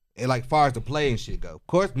 and like far as the play and shit go. Of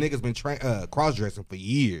course, niggas been cross dressing for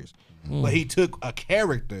years, but he took a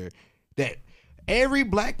character that every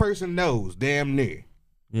black person knows damn near,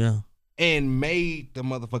 yeah, and made the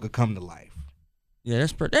motherfucker come to life. yeah.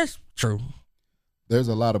 That's true. There's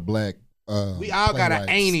a lot of black. We all got an playwrights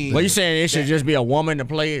auntie. But you saying it should just be a woman to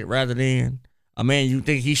play it rather than a man? You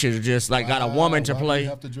think he should have just like got a woman to Why do play? you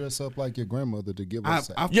have to dress up like your grandmother to give I us.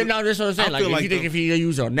 feel, Yeah, no, that's what I'm saying. I Like, feel if like you think the- if he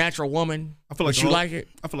use a natural woman, I feel like would the you whole- like it?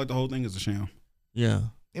 I feel like the whole thing is a sham. Yeah.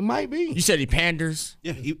 It might be. You said he panders.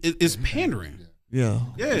 Yeah, it's pandering. Yeah.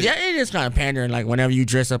 Yeah. Yeah, it is kind of pandering. Like whenever you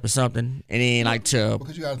dress up as something, and then like to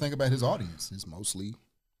Because you got to think about his audience. It's mostly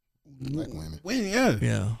black women. Well, yeah.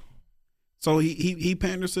 yeah. So he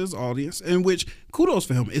panders to his audience, in which kudos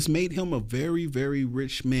for him. It's made him a very, very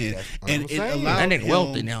rich man, and it saying. allowed That nigga him,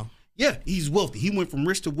 wealthy now. Yeah, he's wealthy. He went from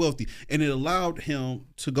rich to wealthy, and it allowed him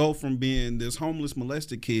to go from being this homeless,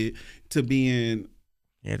 molested kid to being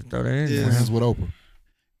Yeah, to throw that in Yeah. there. Friends with Oprah.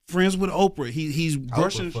 friends with Oprah. He's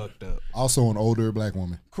brushing. Oprah fucked up. Also an older black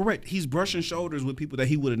woman. Correct. He's brushing shoulders with people that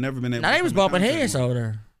he would have never been able. Now to they was come in bumping contact heads with. over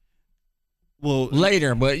there Well,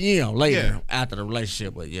 later, but later Yeah. after the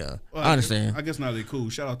relationship. But yeah, well, I understand. I guess now they're cool.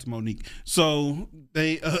 Shout out to Monique. So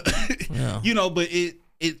they, Yeah. but it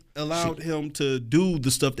allowed him to do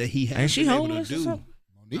the stuff that he had. Ain't she been able to homeless or do. something?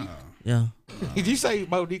 Monique. Yeah. Did you say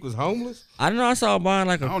Monique was homeless? I don't know. I saw her buying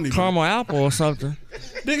like a I don't even- caramel apple or something.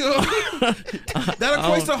 Nigga, that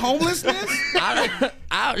equates to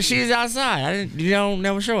homelessness. She's outside. I didn't. You don't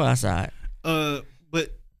never show her outside.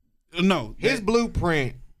 But no, His that-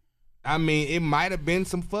 blueprint, I mean, it might have been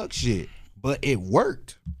some fuck shit, but it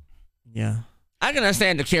worked. Yeah. I can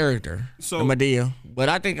understand the character, So- the Medea, but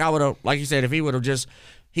I think I would have, like you said, if he would have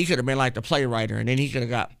he could have been like the playwright, and then he could have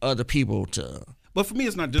got other people to But for me,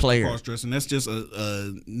 it's not just Player. cross dressing. That's just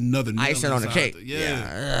another nail icing on the inside cake.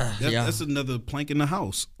 Yeah. Yeah. That's another plank in the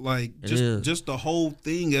house. Like It is. just the whole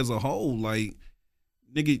thing as a whole. Like,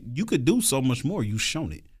 nigga, you could do so much more. You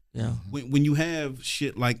shown it. Yeah. When you have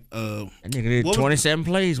shit like That nigga did What was- 27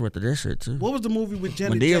 plays worth of this shit too. what was the movie with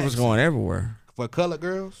Janet Medea Jackson? was going everywhere. For colored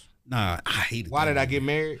girls, Nah, I hated. why that did I movie. get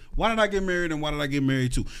married? Why did I get married and why did I get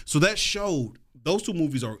married too? So that showed those two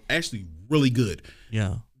movies are actually really good.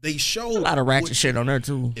 Yeah. They showed A lot of ratchet what- shit on there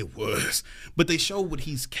too. It was, but they showed what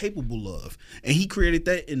he's capable of, and he created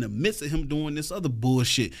that in the midst of him doing this other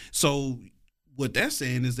bullshit. So what that's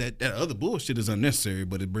saying is that other bullshit is unnecessary,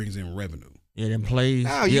 but it brings in revenue. Yeah, them plays.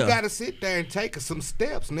 No, you yeah. gotta sit there and take some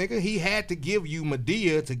steps, nigga. He had to give you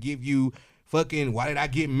Medea to give you fucking why did I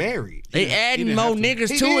get married? They he adding didn't more have to.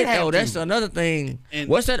 niggas He to did it have though. to. That's another thing. And-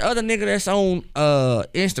 What's that other nigga that's on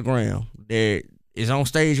Instagram that is on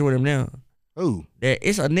stage with him now? Ooh.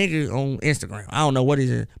 It's a nigga on Instagram. I don't know what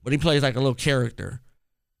he's in, but he plays like a little character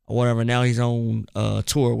or whatever. Now he's on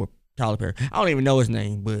tour with Tyler Perry. I don't even know his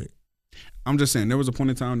name, but I'm just saying there was a point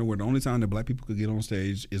in time where the only time that black people could get on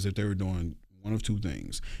stage is if they were doing one of two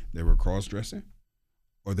things: they were cross dressing,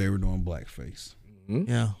 or they were doing blackface.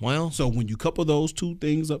 yeah. Well, So when you couple those two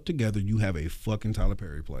things up together, you have a fucking Tyler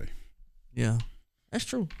Perry play. yeah, that's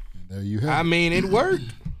true. And there you have I it. mean, it worked.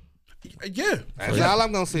 Yeah, That's all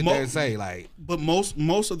I'm gonna sit there and say. Like, but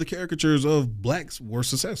most of the caricatures of blacks were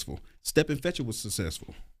successful. Stepin Fetcher was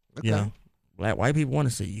successful. Yeah, white people want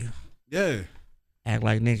to see you Yeah. act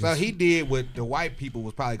like niggas. so he did what the white people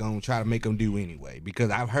was probably gonna try to make him do anyway. Because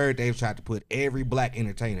I've heard they've tried to put every black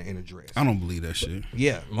entertainer in a dress. I don't believe that shit.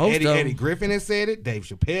 Yeah, Most of them. Eddie Griffin has said it. Dave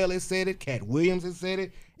Chappelle has said it. Cat Williams has said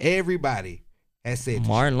it. Everybody has said it.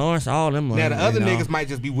 Martin Lawrence, all them. Now the other you know. niggas might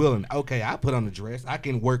just be willing. Okay, I put on the dress. I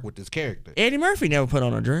can work with this character. Eddie Murphy never put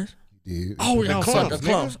on a dress. Did. Oh, y'all fucked the Clumps,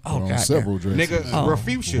 clumps. Oh, on God. several dresses. Nigga,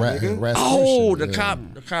 refute you, nigga. Oh, yeah.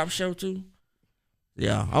 the cop show too.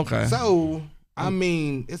 Yeah. Okay. So, I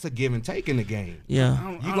mean, it's a give and take in the game. Yeah.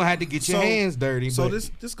 You're gonna have to get your hands dirty. So but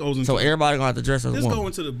this goes into So everybody gonna have to dress as a Let's woman. go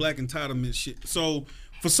into the black entitlement shit. So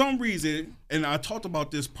for some reason, and I talked about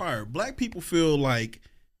this prior, black people feel like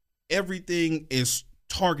everything is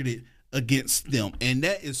targeted against them, and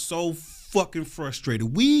that is so fucking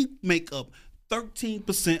frustrating. We make up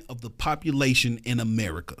 13% of the population in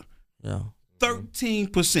America. Yeah.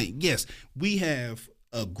 13%. Yes, we have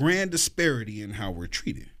a grand disparity in how we're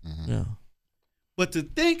treated. Yeah. But to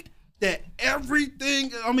think that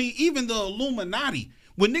everything, I mean, even the Illuminati,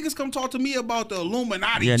 when niggas come talk to me about the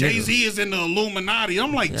Illuminati, Yeah, Jay-Z is in the Illuminati.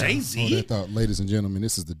 I'm like, Yeah. Oh, Jay-Z? they thought, ladies and gentlemen,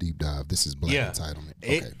 this is the deep dive. This is black entitlement.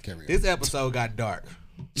 Okay, carry on. This episode got dark.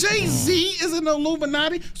 Jay-Z is in the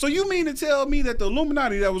Illuminati? So you mean to tell me that the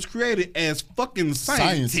Illuminati that was created as fucking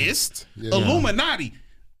scientists, Scientists. Yeah. Illuminati,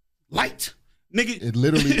 light, nigga. It's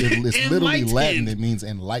literally enlightened. Latin. It means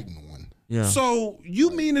enlightened one. Yeah. So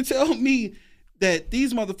you mean to tell me that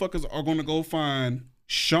these motherfuckers are going to go find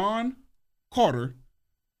Sean Carter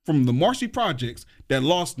from the Marcy Projects that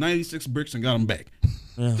lost 96 bricks and got them back?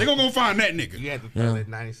 Yeah. They're going to go find that nigga. You had to throw that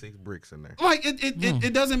 96 bricks in there. Like,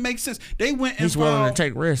 it doesn't make sense. They went and He's willing to found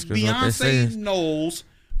take risks, is what they Beyonce says. Knowles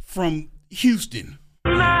from Houston.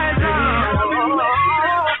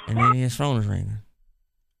 And then his phone is ringing.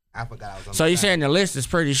 I forgot I was on So the you side. saying the list is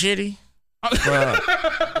pretty shitty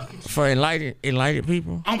for enlightened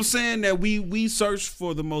people? I'm saying that we search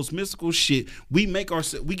for the most mystical shit. We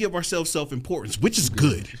give ourselves self-importance, which is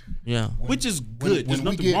good. Yeah. Which is good. There's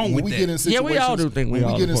nothing wrong with we that. get in situations, Yeah, we all do think we when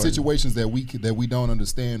all we get in important. situations that we don't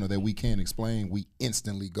understand or that we can't explain, we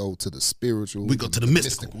instantly go to the spiritual. We go to the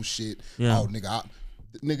mystical shit. Yeah. Oh,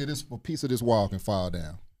 nigga, this a piece of this wall can fall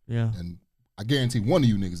down, Yeah. and I guarantee one of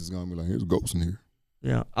you niggas is gonna be like, "Here's a ghost in here."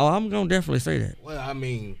 Yeah. Oh, I'm gonna definitely say that. Well, I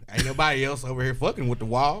mean, ain't nobody else over here fucking with the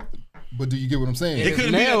wall. But do you get what I'm saying? It It's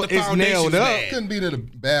couldn't be that nailed- the it's nailed foundation's up. bad. Couldn't be that a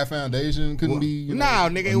bad foundation. Couldn't be. You know, Nah,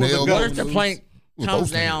 nigga, it was a nail ghost. What if the loose. plank It was comes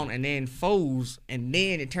ghost in down here. and then folds and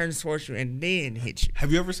then it turns towards you and then hits you?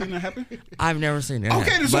 Have you ever seen that happen? I've never seen that. Okay,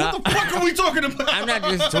 happen. so But what the fuck are we talking about? I'm not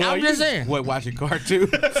just. I'm just saying. What, watching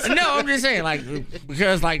cartoons? No, I'm just saying, like,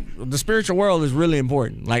 because like the spiritual world is really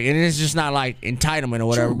important. Like, and it's just not like entitlement or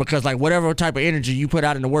whatever. Because like whatever type of energy you put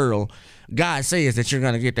out in the world, God says that you're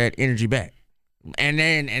gonna get that energy back. And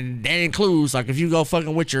that includes like if you go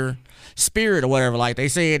fucking with your spirit or whatever. Like they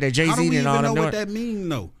said that How do Jay-Z we and all even them know what doing. that means,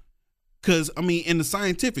 though? Because, I mean, in the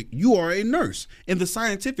scientific, you are a nurse. In the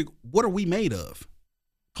scientific, what are we made of?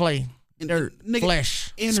 Clay, dirt, Nigga,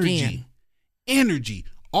 flesh, energy. skin. Energy.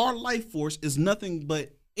 Our life force is nothing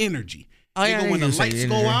but energy. Oh, yeah, Nigga, when you the say lights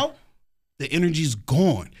go energy. out, the energy's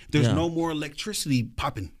gone. There's Yeah. no more electricity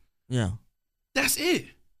popping. Yeah, That's it.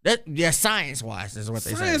 science wise is what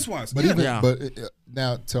they say. Science-wise. But yeah.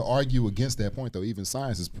 now to argue against that point though, even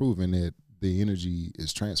science has proven that the energy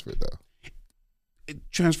is transferred though. It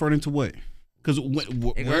transferred into what? Because It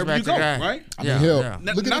goes wherever back you to go, God. right? I mean, Yeah, hell, yeah.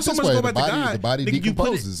 look at Not it so this much way: go the back to God. body Nigga, you put it-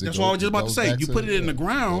 decomposes. that's what I was just about to say. You put it in the It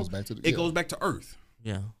ground, goes back to the- it yeah. goes back to Earth.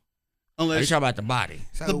 Yeah, are you Unless talking about the body?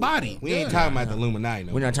 the body. We ain't talking about the Illuminati.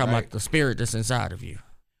 No We're not more, talking right? about the spirit that's inside of you.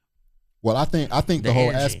 Well, I think The the whole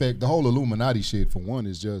energy. aspect, the whole Illuminati shit, for one,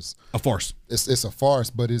 is just A farce. it's a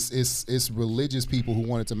farce. But it's religious people who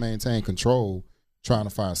wanted to maintain control, trying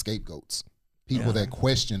to find scapegoats, people that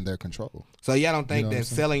question their control. So y'all don't think You know what that I'm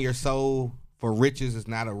saying? selling your soul for riches is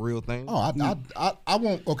not a real thing? Oh, I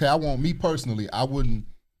won't. Okay, I won't. Me personally, I wouldn't.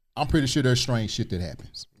 I'm pretty sure there's strange shit that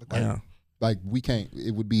happens. Yeah, Like we can't.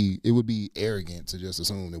 It would be arrogant to just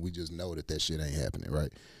assume that we just know that shit ain't happening,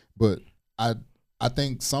 right? But I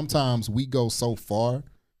think sometimes we go so far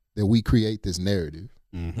that we create this narrative.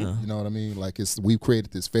 yeah. You know what I mean? Like we've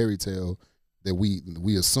created this fairy tale that we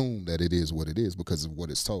assume that it is what it is because of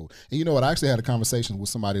what it's told. And you know what? I actually had a conversation with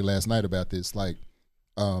somebody last night about this. Like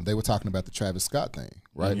they were talking about the Travis Scott thing,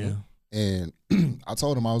 right? Yeah. And I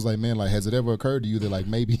told him, I was like, man, like, has it ever occurred to you that like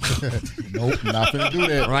maybe nope, not finna do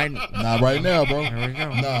that. Right. Not right now, bro. There we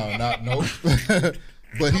go. No, not nope.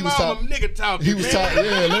 But he was Come on, talking. nigga talking. He was man. talking.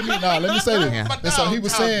 Yeah, let me say this. Yeah. And so he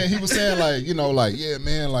was saying like, you know, like, yeah,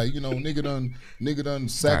 man, like, you know, nigga done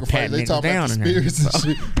sacrificed. patting They niggas talking about down the in here. spirits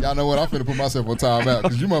and shit. Y'all know what? I'm finna put myself on time out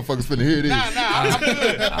because you motherfuckers finna hear this. Nah, I'm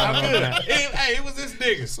good. I'm good. Hey, it was this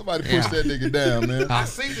nigga. Somebody push that nigga down, man. I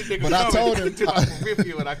seen the nigga But I told him- until I was with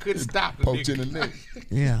you and I couldn't stop the Poked in the nigga. neck.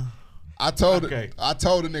 Yeah. I told Okay. the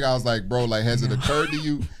nigga, I was like, bro, like, has it occurred to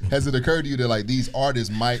you that like these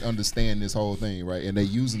artists might understand this whole thing, right? And they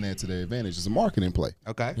using that to their advantage. It's a marketing play.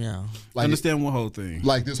 Okay. Yeah. Like Understand one whole thing.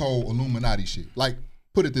 like this whole Illuminati shit. Like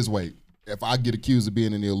put it this way: if I get accused of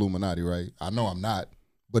being in the Illuminati, right? I know I'm not,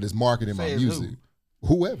 but it's marketing my music.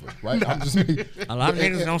 Whoever, right? I'm just A lot of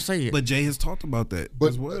niggas don't say it. But Jay has talked about that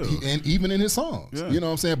as well. And even in his songs, Yeah. you know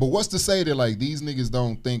what I'm saying? But what's to say that like these niggas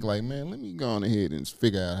don't think like, man, let me go on ahead and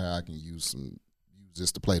figure out how I can use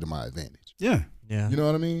this to play to my advantage. Yeah. Yeah. You know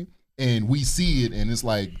what I mean? And we see it, and it's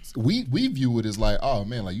like we view it as like, oh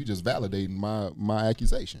man, like you just validating my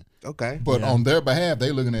accusation. Okay. But on their behalf, they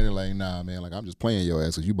looking at it like, nah, man, like I'm just playing your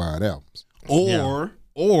ass because you buying albums.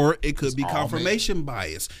 Or it could be confirmation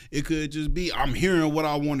bias. It could just be I'm hearing what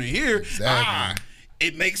I want to hear. Exactly.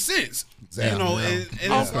 It makes sense. Exactly. You know, and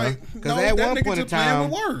it's like Because no, at that one nigga point in just playing time,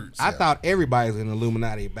 with words. I thought everybody was in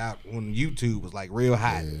Illuminati about when YouTube was like real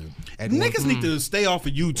hot. Niggas need to stay off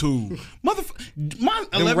of YouTube. My Them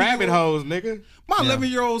 11 rabbit holes, nigga. My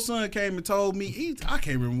 11-year-old son came and told me I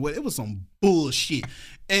can't remember what it was, some bullshit,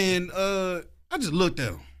 and I just looked at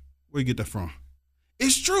him. Where you get that from?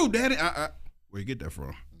 It's true, Daddy. Where you get that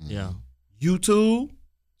from? Yeah. YouTube.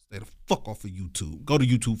 Stay the fuck off of YouTube. Go to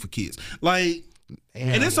YouTube for kids. Like,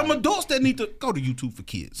 and there's some adults that need to go to YouTube for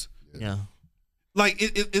kids. Yeah. Like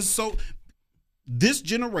it's so. This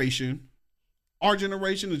generation, our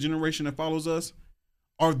generation, the generation that follows us,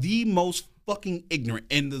 are the most fucking ignorant,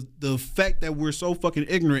 and the fact that we're so fucking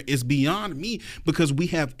ignorant is beyond me because we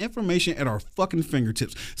have information at our fucking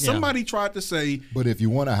fingertips. Somebody tried to say, but if you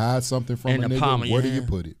want to hide something from In a the nigga, palm of where your do you hand.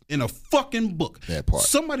 put it? in a fucking book. That part.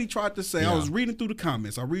 Somebody tried to say, I was reading through the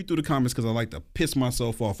comments. I read through the comments because I like to piss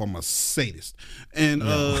myself off. I'm a sadist. And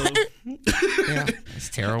Yeah. It's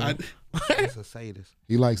terrible. That's a sadist.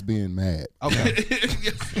 He likes being mad. Okay.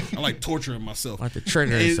 I like torturing myself. Like to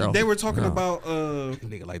trigger And himself. they were talking about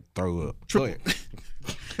Nigga like throw up. Go ahead.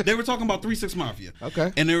 they were talking about 3 6 Mafia.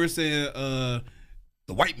 Okay. And they were saying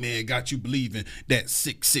the white man got you believing that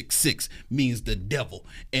 666 means the devil.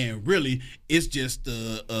 And really it's just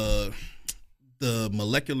the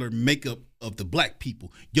molecular makeup of the black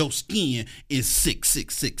people. Your skin is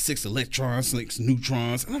 6 electrons, 6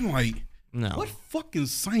 neutrons. And I'm like, No. what fucking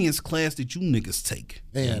science class did you niggas take?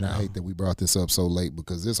 Man, I hate that we brought this up so late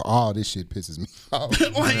because all this shit pisses me off.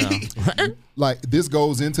 Like this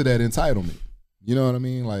goes into that entitlement. You know what I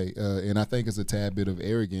mean? Like, and I think it's a tad bit of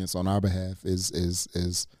arrogance on our behalf is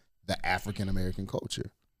the African American culture.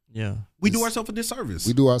 Yeah. We do ourselves a disservice.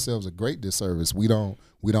 We do ourselves a great disservice. We don't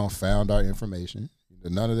found our information.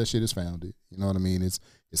 None of that shit is founded. You know what I mean?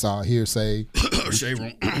 It's all hearsay. Shade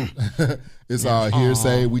room. It's all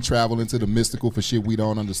hearsay. We travel into the mystical for shit we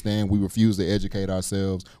don't understand. We refuse to educate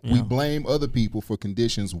ourselves. We blame other people for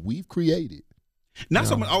conditions we've created. Not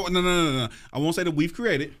so much. Oh, no. I won't say that we've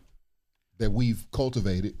created. That we've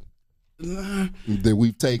cultivated. That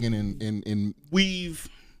we've taken in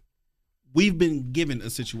We've been given a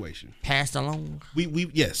situation. Passed along.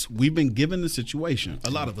 We've been given a situation. A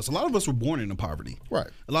lot of us were born into poverty. Right.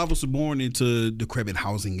 A lot of us were born into decrepit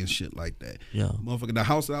housing and shit like that. Yeah. Motherfucker, the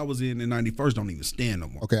house that I was in 91st don't even stand no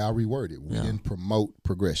more. Okay, I'll reword it. We didn't promote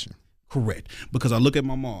progression. Correct. Because I look at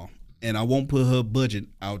my mom and I won't put her budget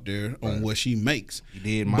out there on what she makes. You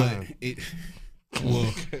did mine.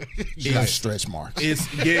 She got stretch marks. It's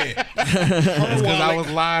Because I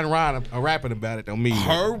was lying around rapping about it don't mean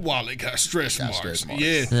her wallet got stretch marks. stretch marks.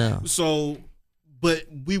 Yeah. So, but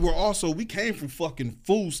we came from fucking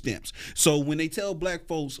food stamps. So when they tell black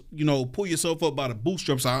folks, pull yourself up by the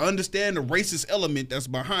bootstraps, I understand the racist element that's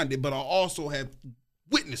behind it, but I also have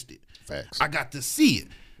witnessed it. Facts. I got to see it.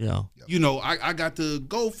 Yeah. I got to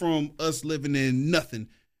go from us living in nothing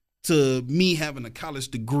to me having a college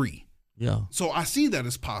degree. Yeah. So I see that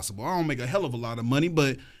as possible. I don't make a hell of a lot of money,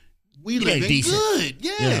 but we living decent. good.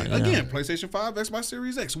 Yeah. Yeah. Again, PlayStation 5, Xbox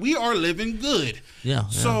Series X. We are living good. Yeah.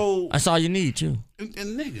 So that's all you need too. and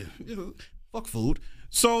nigga, fuck food.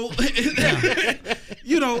 So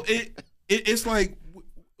it's like,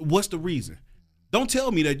 what's the reason? Don't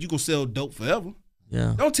tell me that you gonna sell dope forever.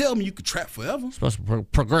 Yeah. Don't tell me you could trap forever. Supposed to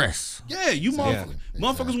progress. Yeah, you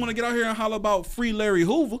motherfuckers want to get out here and holler about free Larry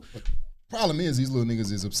Hoover. Problem is, these little niggas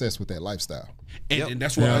is obsessed with that lifestyle. And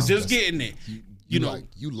that's what I was just getting at.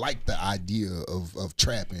 You like the idea of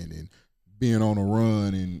trapping and being on a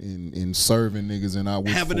run and serving niggas and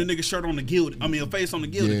having a nigga shirt on the guild. I mean, a face on the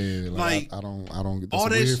guild. Yeah, like I don't get all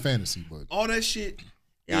that's a that weird fantasy, but all that shit.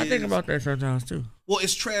 Yeah, I think about that sometimes too. Well,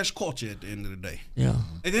 it's trash culture at the end of the day. Yeah.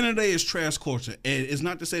 At the end of the day, it's trash culture, and it's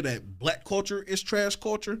not to say that black culture is trash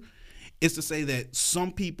culture. It's to say that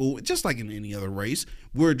some people, just like in any other race,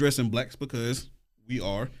 we're addressing blacks because we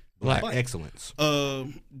are black excellence.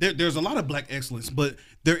 There's a lot of black excellence, but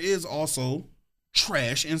there is also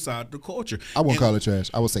trash inside the culture. I won't call it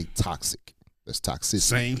trash. I would say toxic. That's toxicity.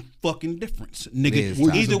 Same fucking difference, It nigga. is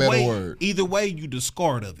Which is a better way, word. either way, you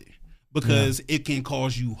discard of it because it can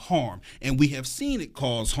cause you harm, and we have seen it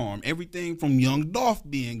cause harm. Everything from young Dolph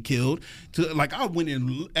being killed to like I went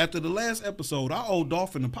in after the last episode. I owe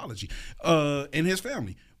Dolph an apology, and his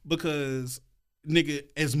family because nigga,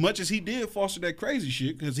 as much as he did foster that crazy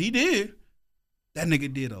shit, because he did, that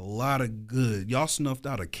nigga did a lot of good. Y'all snuffed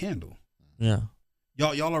out a candle. Yeah.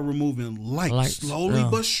 Y'all are removing lights slowly yeah.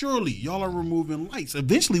 but surely. Y'all are removing lights.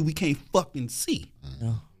 Eventually, we can't fucking see.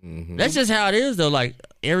 Yeah. Mm-hmm. That's just how it is, though. Like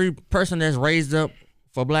every person that's raised up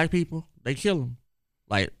for black people, they kill them.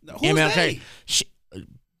 Like Who's MLK, they?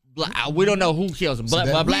 we don't know who kills them, but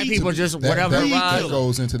that- black people just That, whatever that, rise. that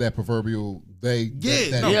goes into that proverbial that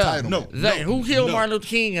Yeah, Yeah. entitlement. Who killed no. Martin Luther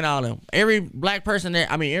King and all them? Every person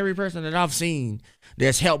that I've seen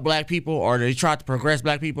that's helped black people or they tried to progress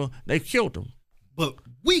black people, they killed them. But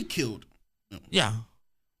we killed. Yeah.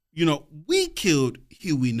 You know, we killed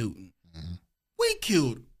Huey Newton. We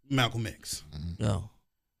killed Malcolm X. Yeah.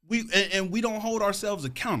 And we don't hold ourselves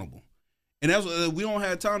accountable. And that's we don't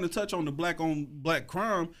have time to touch on the black on black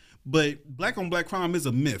crime, but black on black crime is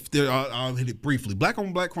a myth. I'll hit it briefly. Black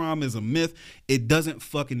on black crime is a myth. It doesn't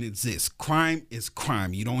fucking exist. Crime is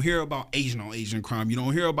crime. You don't hear about Asian on Asian crime. You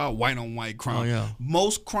don't hear about white on white crime. Oh, yeah.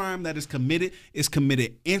 Most crime that is committed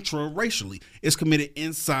intra-racially. It's committed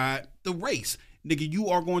inside the race. Nigga, you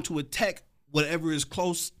are going to attack whatever is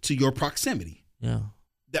close to your proximity. Yeah.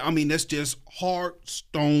 I mean, that's just hard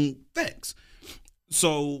stone facts.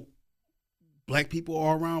 So black people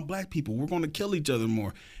are around black people. We're going to kill each other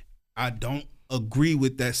more. I don't agree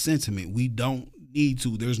with that sentiment. We don't need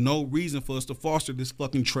to. There's no reason for us to foster this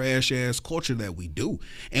fucking trash ass culture that we do.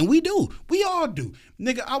 And we do. We all do.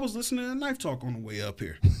 Nigga, I was listening to Knife Talk on the way up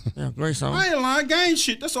here. Yeah. Great song. I ain't lying, gang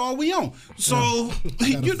shit. That's all we on. So,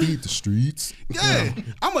 Gotta feed the streets. yeah,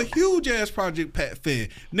 I'm a huge ass Project Pat fan.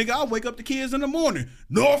 Nigga, I wake up the kids in the morning.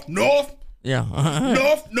 North, north, Yeah.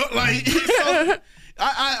 north, like. So,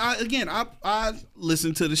 I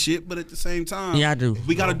listen to the shit, but at the same time, Yeah, I do.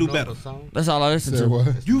 We gotta do better. That's all I listen Say to.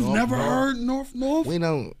 what? You've never heard North? We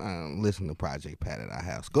don't listen to Project Pat at our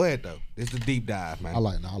house. Go ahead though. This is a deep dive, man. I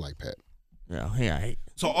like Pat. Yeah.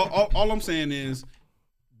 So all I'm saying is,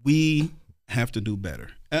 we have to do better.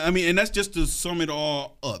 I mean, and that's just to sum it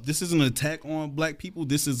all up. This isn't an attack on black people.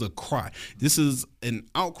 This is a cry. This is an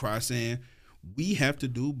outcry saying we have to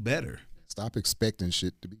do better. Stop expecting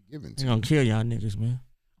shit to be given to They're gonna kill y'all niggas, man.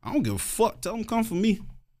 I don't give a fuck. Tell them come for me.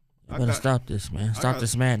 You better stop this, man. Stop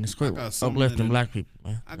this madness. Quit got something uplifting in it. black people,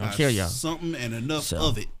 man. I Gonna got kill y'all. something and enough So.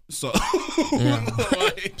 of it. So, Yeah.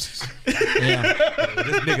 like, Yeah.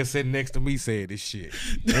 This nigga sitting next to me said this shit.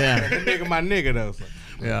 Yeah. That nigga my nigga though. So.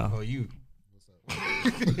 Yeah. Oh, you.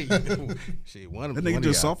 Shit, one that one nigga of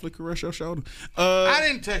just y'all. softly caress your shoulder. I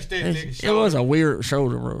didn't touch that nigga. It was a weird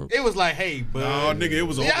shoulder rub. It was like, hey, bud. No, nigga, it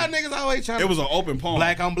was a Y'all open, niggas always trying it to. was an open palm.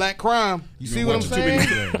 Black on black crime. You see what I'm watching too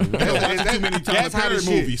saying? many, too many Tyler That's how Perry the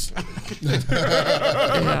shit- movies.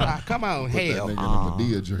 Ah, come on, Put that hell. nigga in the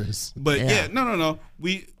Medea dress. But Yeah. yeah, no.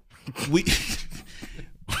 We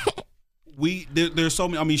there's so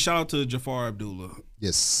many. I mean, shout out to Jafar Abdullah.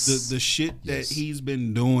 Yes. The shit Yes. that he's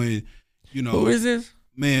been doing. You know, Who is this?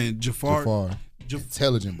 man, Jafar.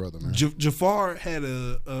 Intelligent brother, man. Jafar had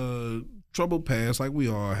a troubled past like we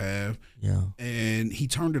all have, Yeah. and he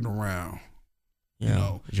turned it around. Yeah.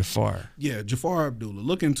 know. Jafar. Yeah, Jafar Abdullah.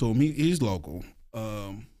 Look into him. He's local.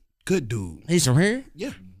 Good dude. He's from here?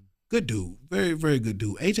 Yeah, good dude. Very, very good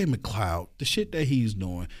dude. AJ McLeod. The shit that he's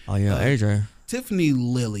doing. Oh yeah, AJ. Tiffany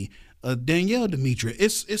Lilly. Danielle Demetria.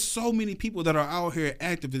 It's so many people that are out here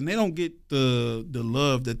active and they don't get the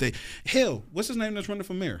love that they. Hell, what's his name that's running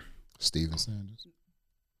for mayor? Steven Sanders.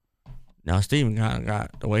 Now Steven kind of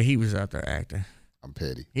got the way he was out there acting. I'm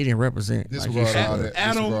petty. He didn't represent. Like he Disregard should. all that.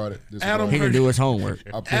 Adam- Disregard it. Disregard Adam He it. didn't do his homework.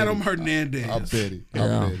 I'm petty. Adam Hernandez. I'm petty. Yeah.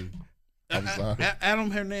 I'm petty. I'm sorry. Adam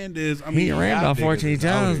Hernandez. I mean, He ran about 14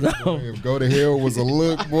 times though. If go to hell was a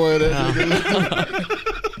look, boy, that nigga looked.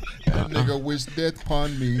 That nigga wished death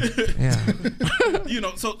upon me. Yeah. you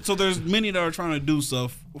know, so there's many that are trying to do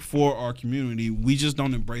stuff for our community. We just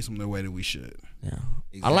don't embrace them the way that we should. Yeah.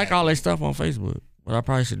 I like all that stuff on Facebook, but I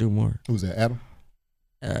probably should do more. Who's that, Adam?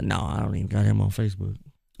 No, I don't even got him on Facebook.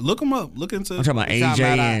 Look them up. Look into. I'm talking about We talking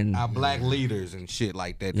AJ about and. our black leaders and shit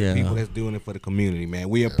like that. The Yeah. people that's doing it for the community, man.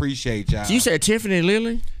 We appreciate y'all. So you said Tiffany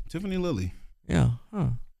Lilly? Tiffany Lilly. Yeah. Huh.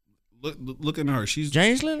 Look at her. She's.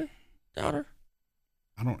 James Lilly? Daughter?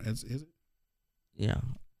 I don't. Is it Yeah.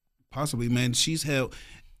 possibly, man? She's held.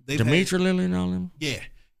 They've Demetria Lilly and all them? Had, yeah.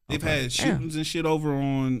 They've Okay. had shootings and shit over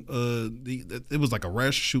on it was like a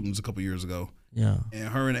rash of shootings a couple years ago. Yeah. And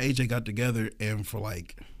her and AJ got together and for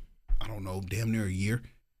like I don't know, damn near a year.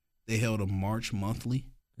 They held a march monthly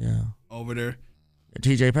Yeah. over there.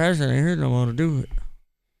 TJ Patterson ain't here no more to do it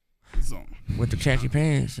So, with the khaki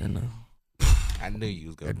pants and I knew you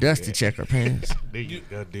was the gonna dusty checker pants. knew you was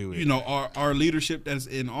gonna do it. you know, our leadership that's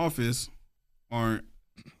in office aren't.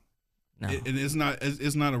 No. It's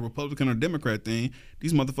not a Republican or Democrat thing.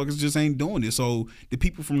 These motherfuckers just ain't doing it. So the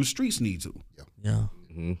people from the streets need to. Yeah.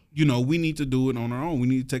 You know, we need to do it on our own. We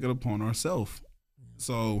need to take it upon ourselves.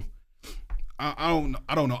 So I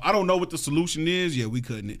don't know. I don't know what the solution is. Yeah, we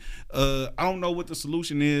couldn't. I don't know what the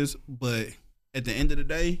solution is, but at the end of the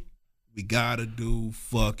day, we gotta do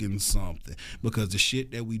fucking something because the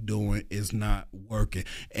shit that we doing is not working.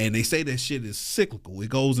 And they say that shit is cyclical. It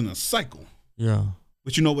goes in a cycle. Yeah.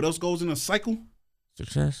 But you know what else goes in a cycle?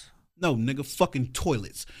 Success. No, nigga, fucking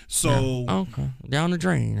toilets. So Yeah. Okay. Down the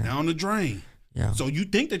drain. down the drain. Yeah. So you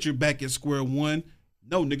think that you're back at square one?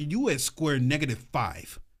 No, nigga, you at square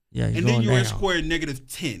 -5. Yeah. And then going you're at down. square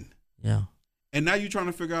 -10. Yeah. And now you're trying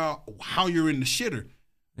to figure out how you're in the shitter.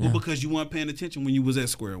 Well, Yeah. because you weren't paying attention when you was at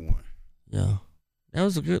square one. Yeah. That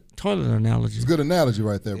was a good toilet analogy. It's a good analogy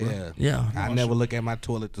right there, bro. Yeah. Yeah. I never look at my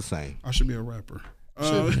toilet the same. I should be a rapper.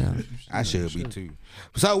 Yeah. I should be too.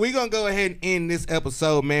 So we're gonna go ahead and end this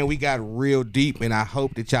episode, man. We got real deep, and I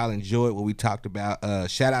hope that y'all enjoyed what we talked about.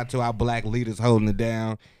 Shout out to our black leaders holding it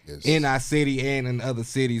down Yes. in our city and in other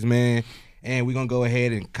cities, man. And we're gonna go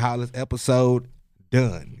ahead and call this episode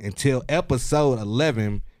done. Until episode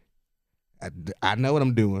 11, I know what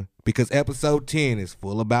I'm doing because episode 10 is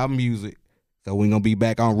full about music. So we're gonna be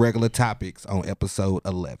back on regular topics on episode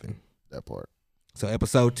 11. That part. So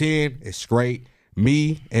episode 10 is straight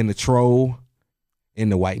me and the troll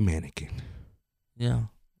and the white mannequin. Yeah.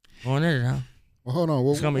 Going at it, huh? Well, hold on.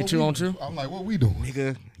 It's gonna be 2 on 2? I'm like, what we doing?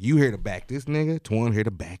 Nigga, you here to back this nigga, Twan here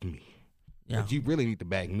to back me. Yeah. But you really need to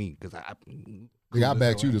back me because I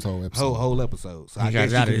backed you this whole episode. whole episode. So You I got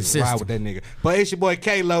guess it out you of can the ride system. with that nigga. But it's your boy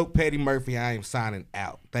K-Lo, Petty Murphy. I am signing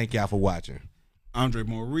out. Thank y'all for watching. Andre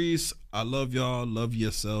Maurice, I love y'all. Love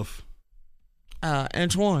yourself.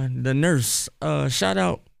 Antoine, the nurse. Shout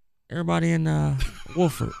out everybody in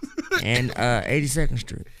Wolford and 82nd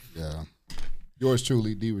Street. Yeah. Yours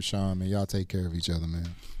truly, D. Rashawn, man. Y'all take care of each other, man.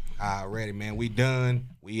 Already, man. We done.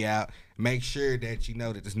 We out. Make sure that you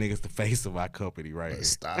know that this nigga's the face of our company right here.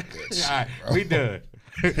 Stop that shit, All right, bro. we done.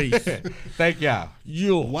 Peace. Thank y'all.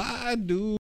 Yo. Why do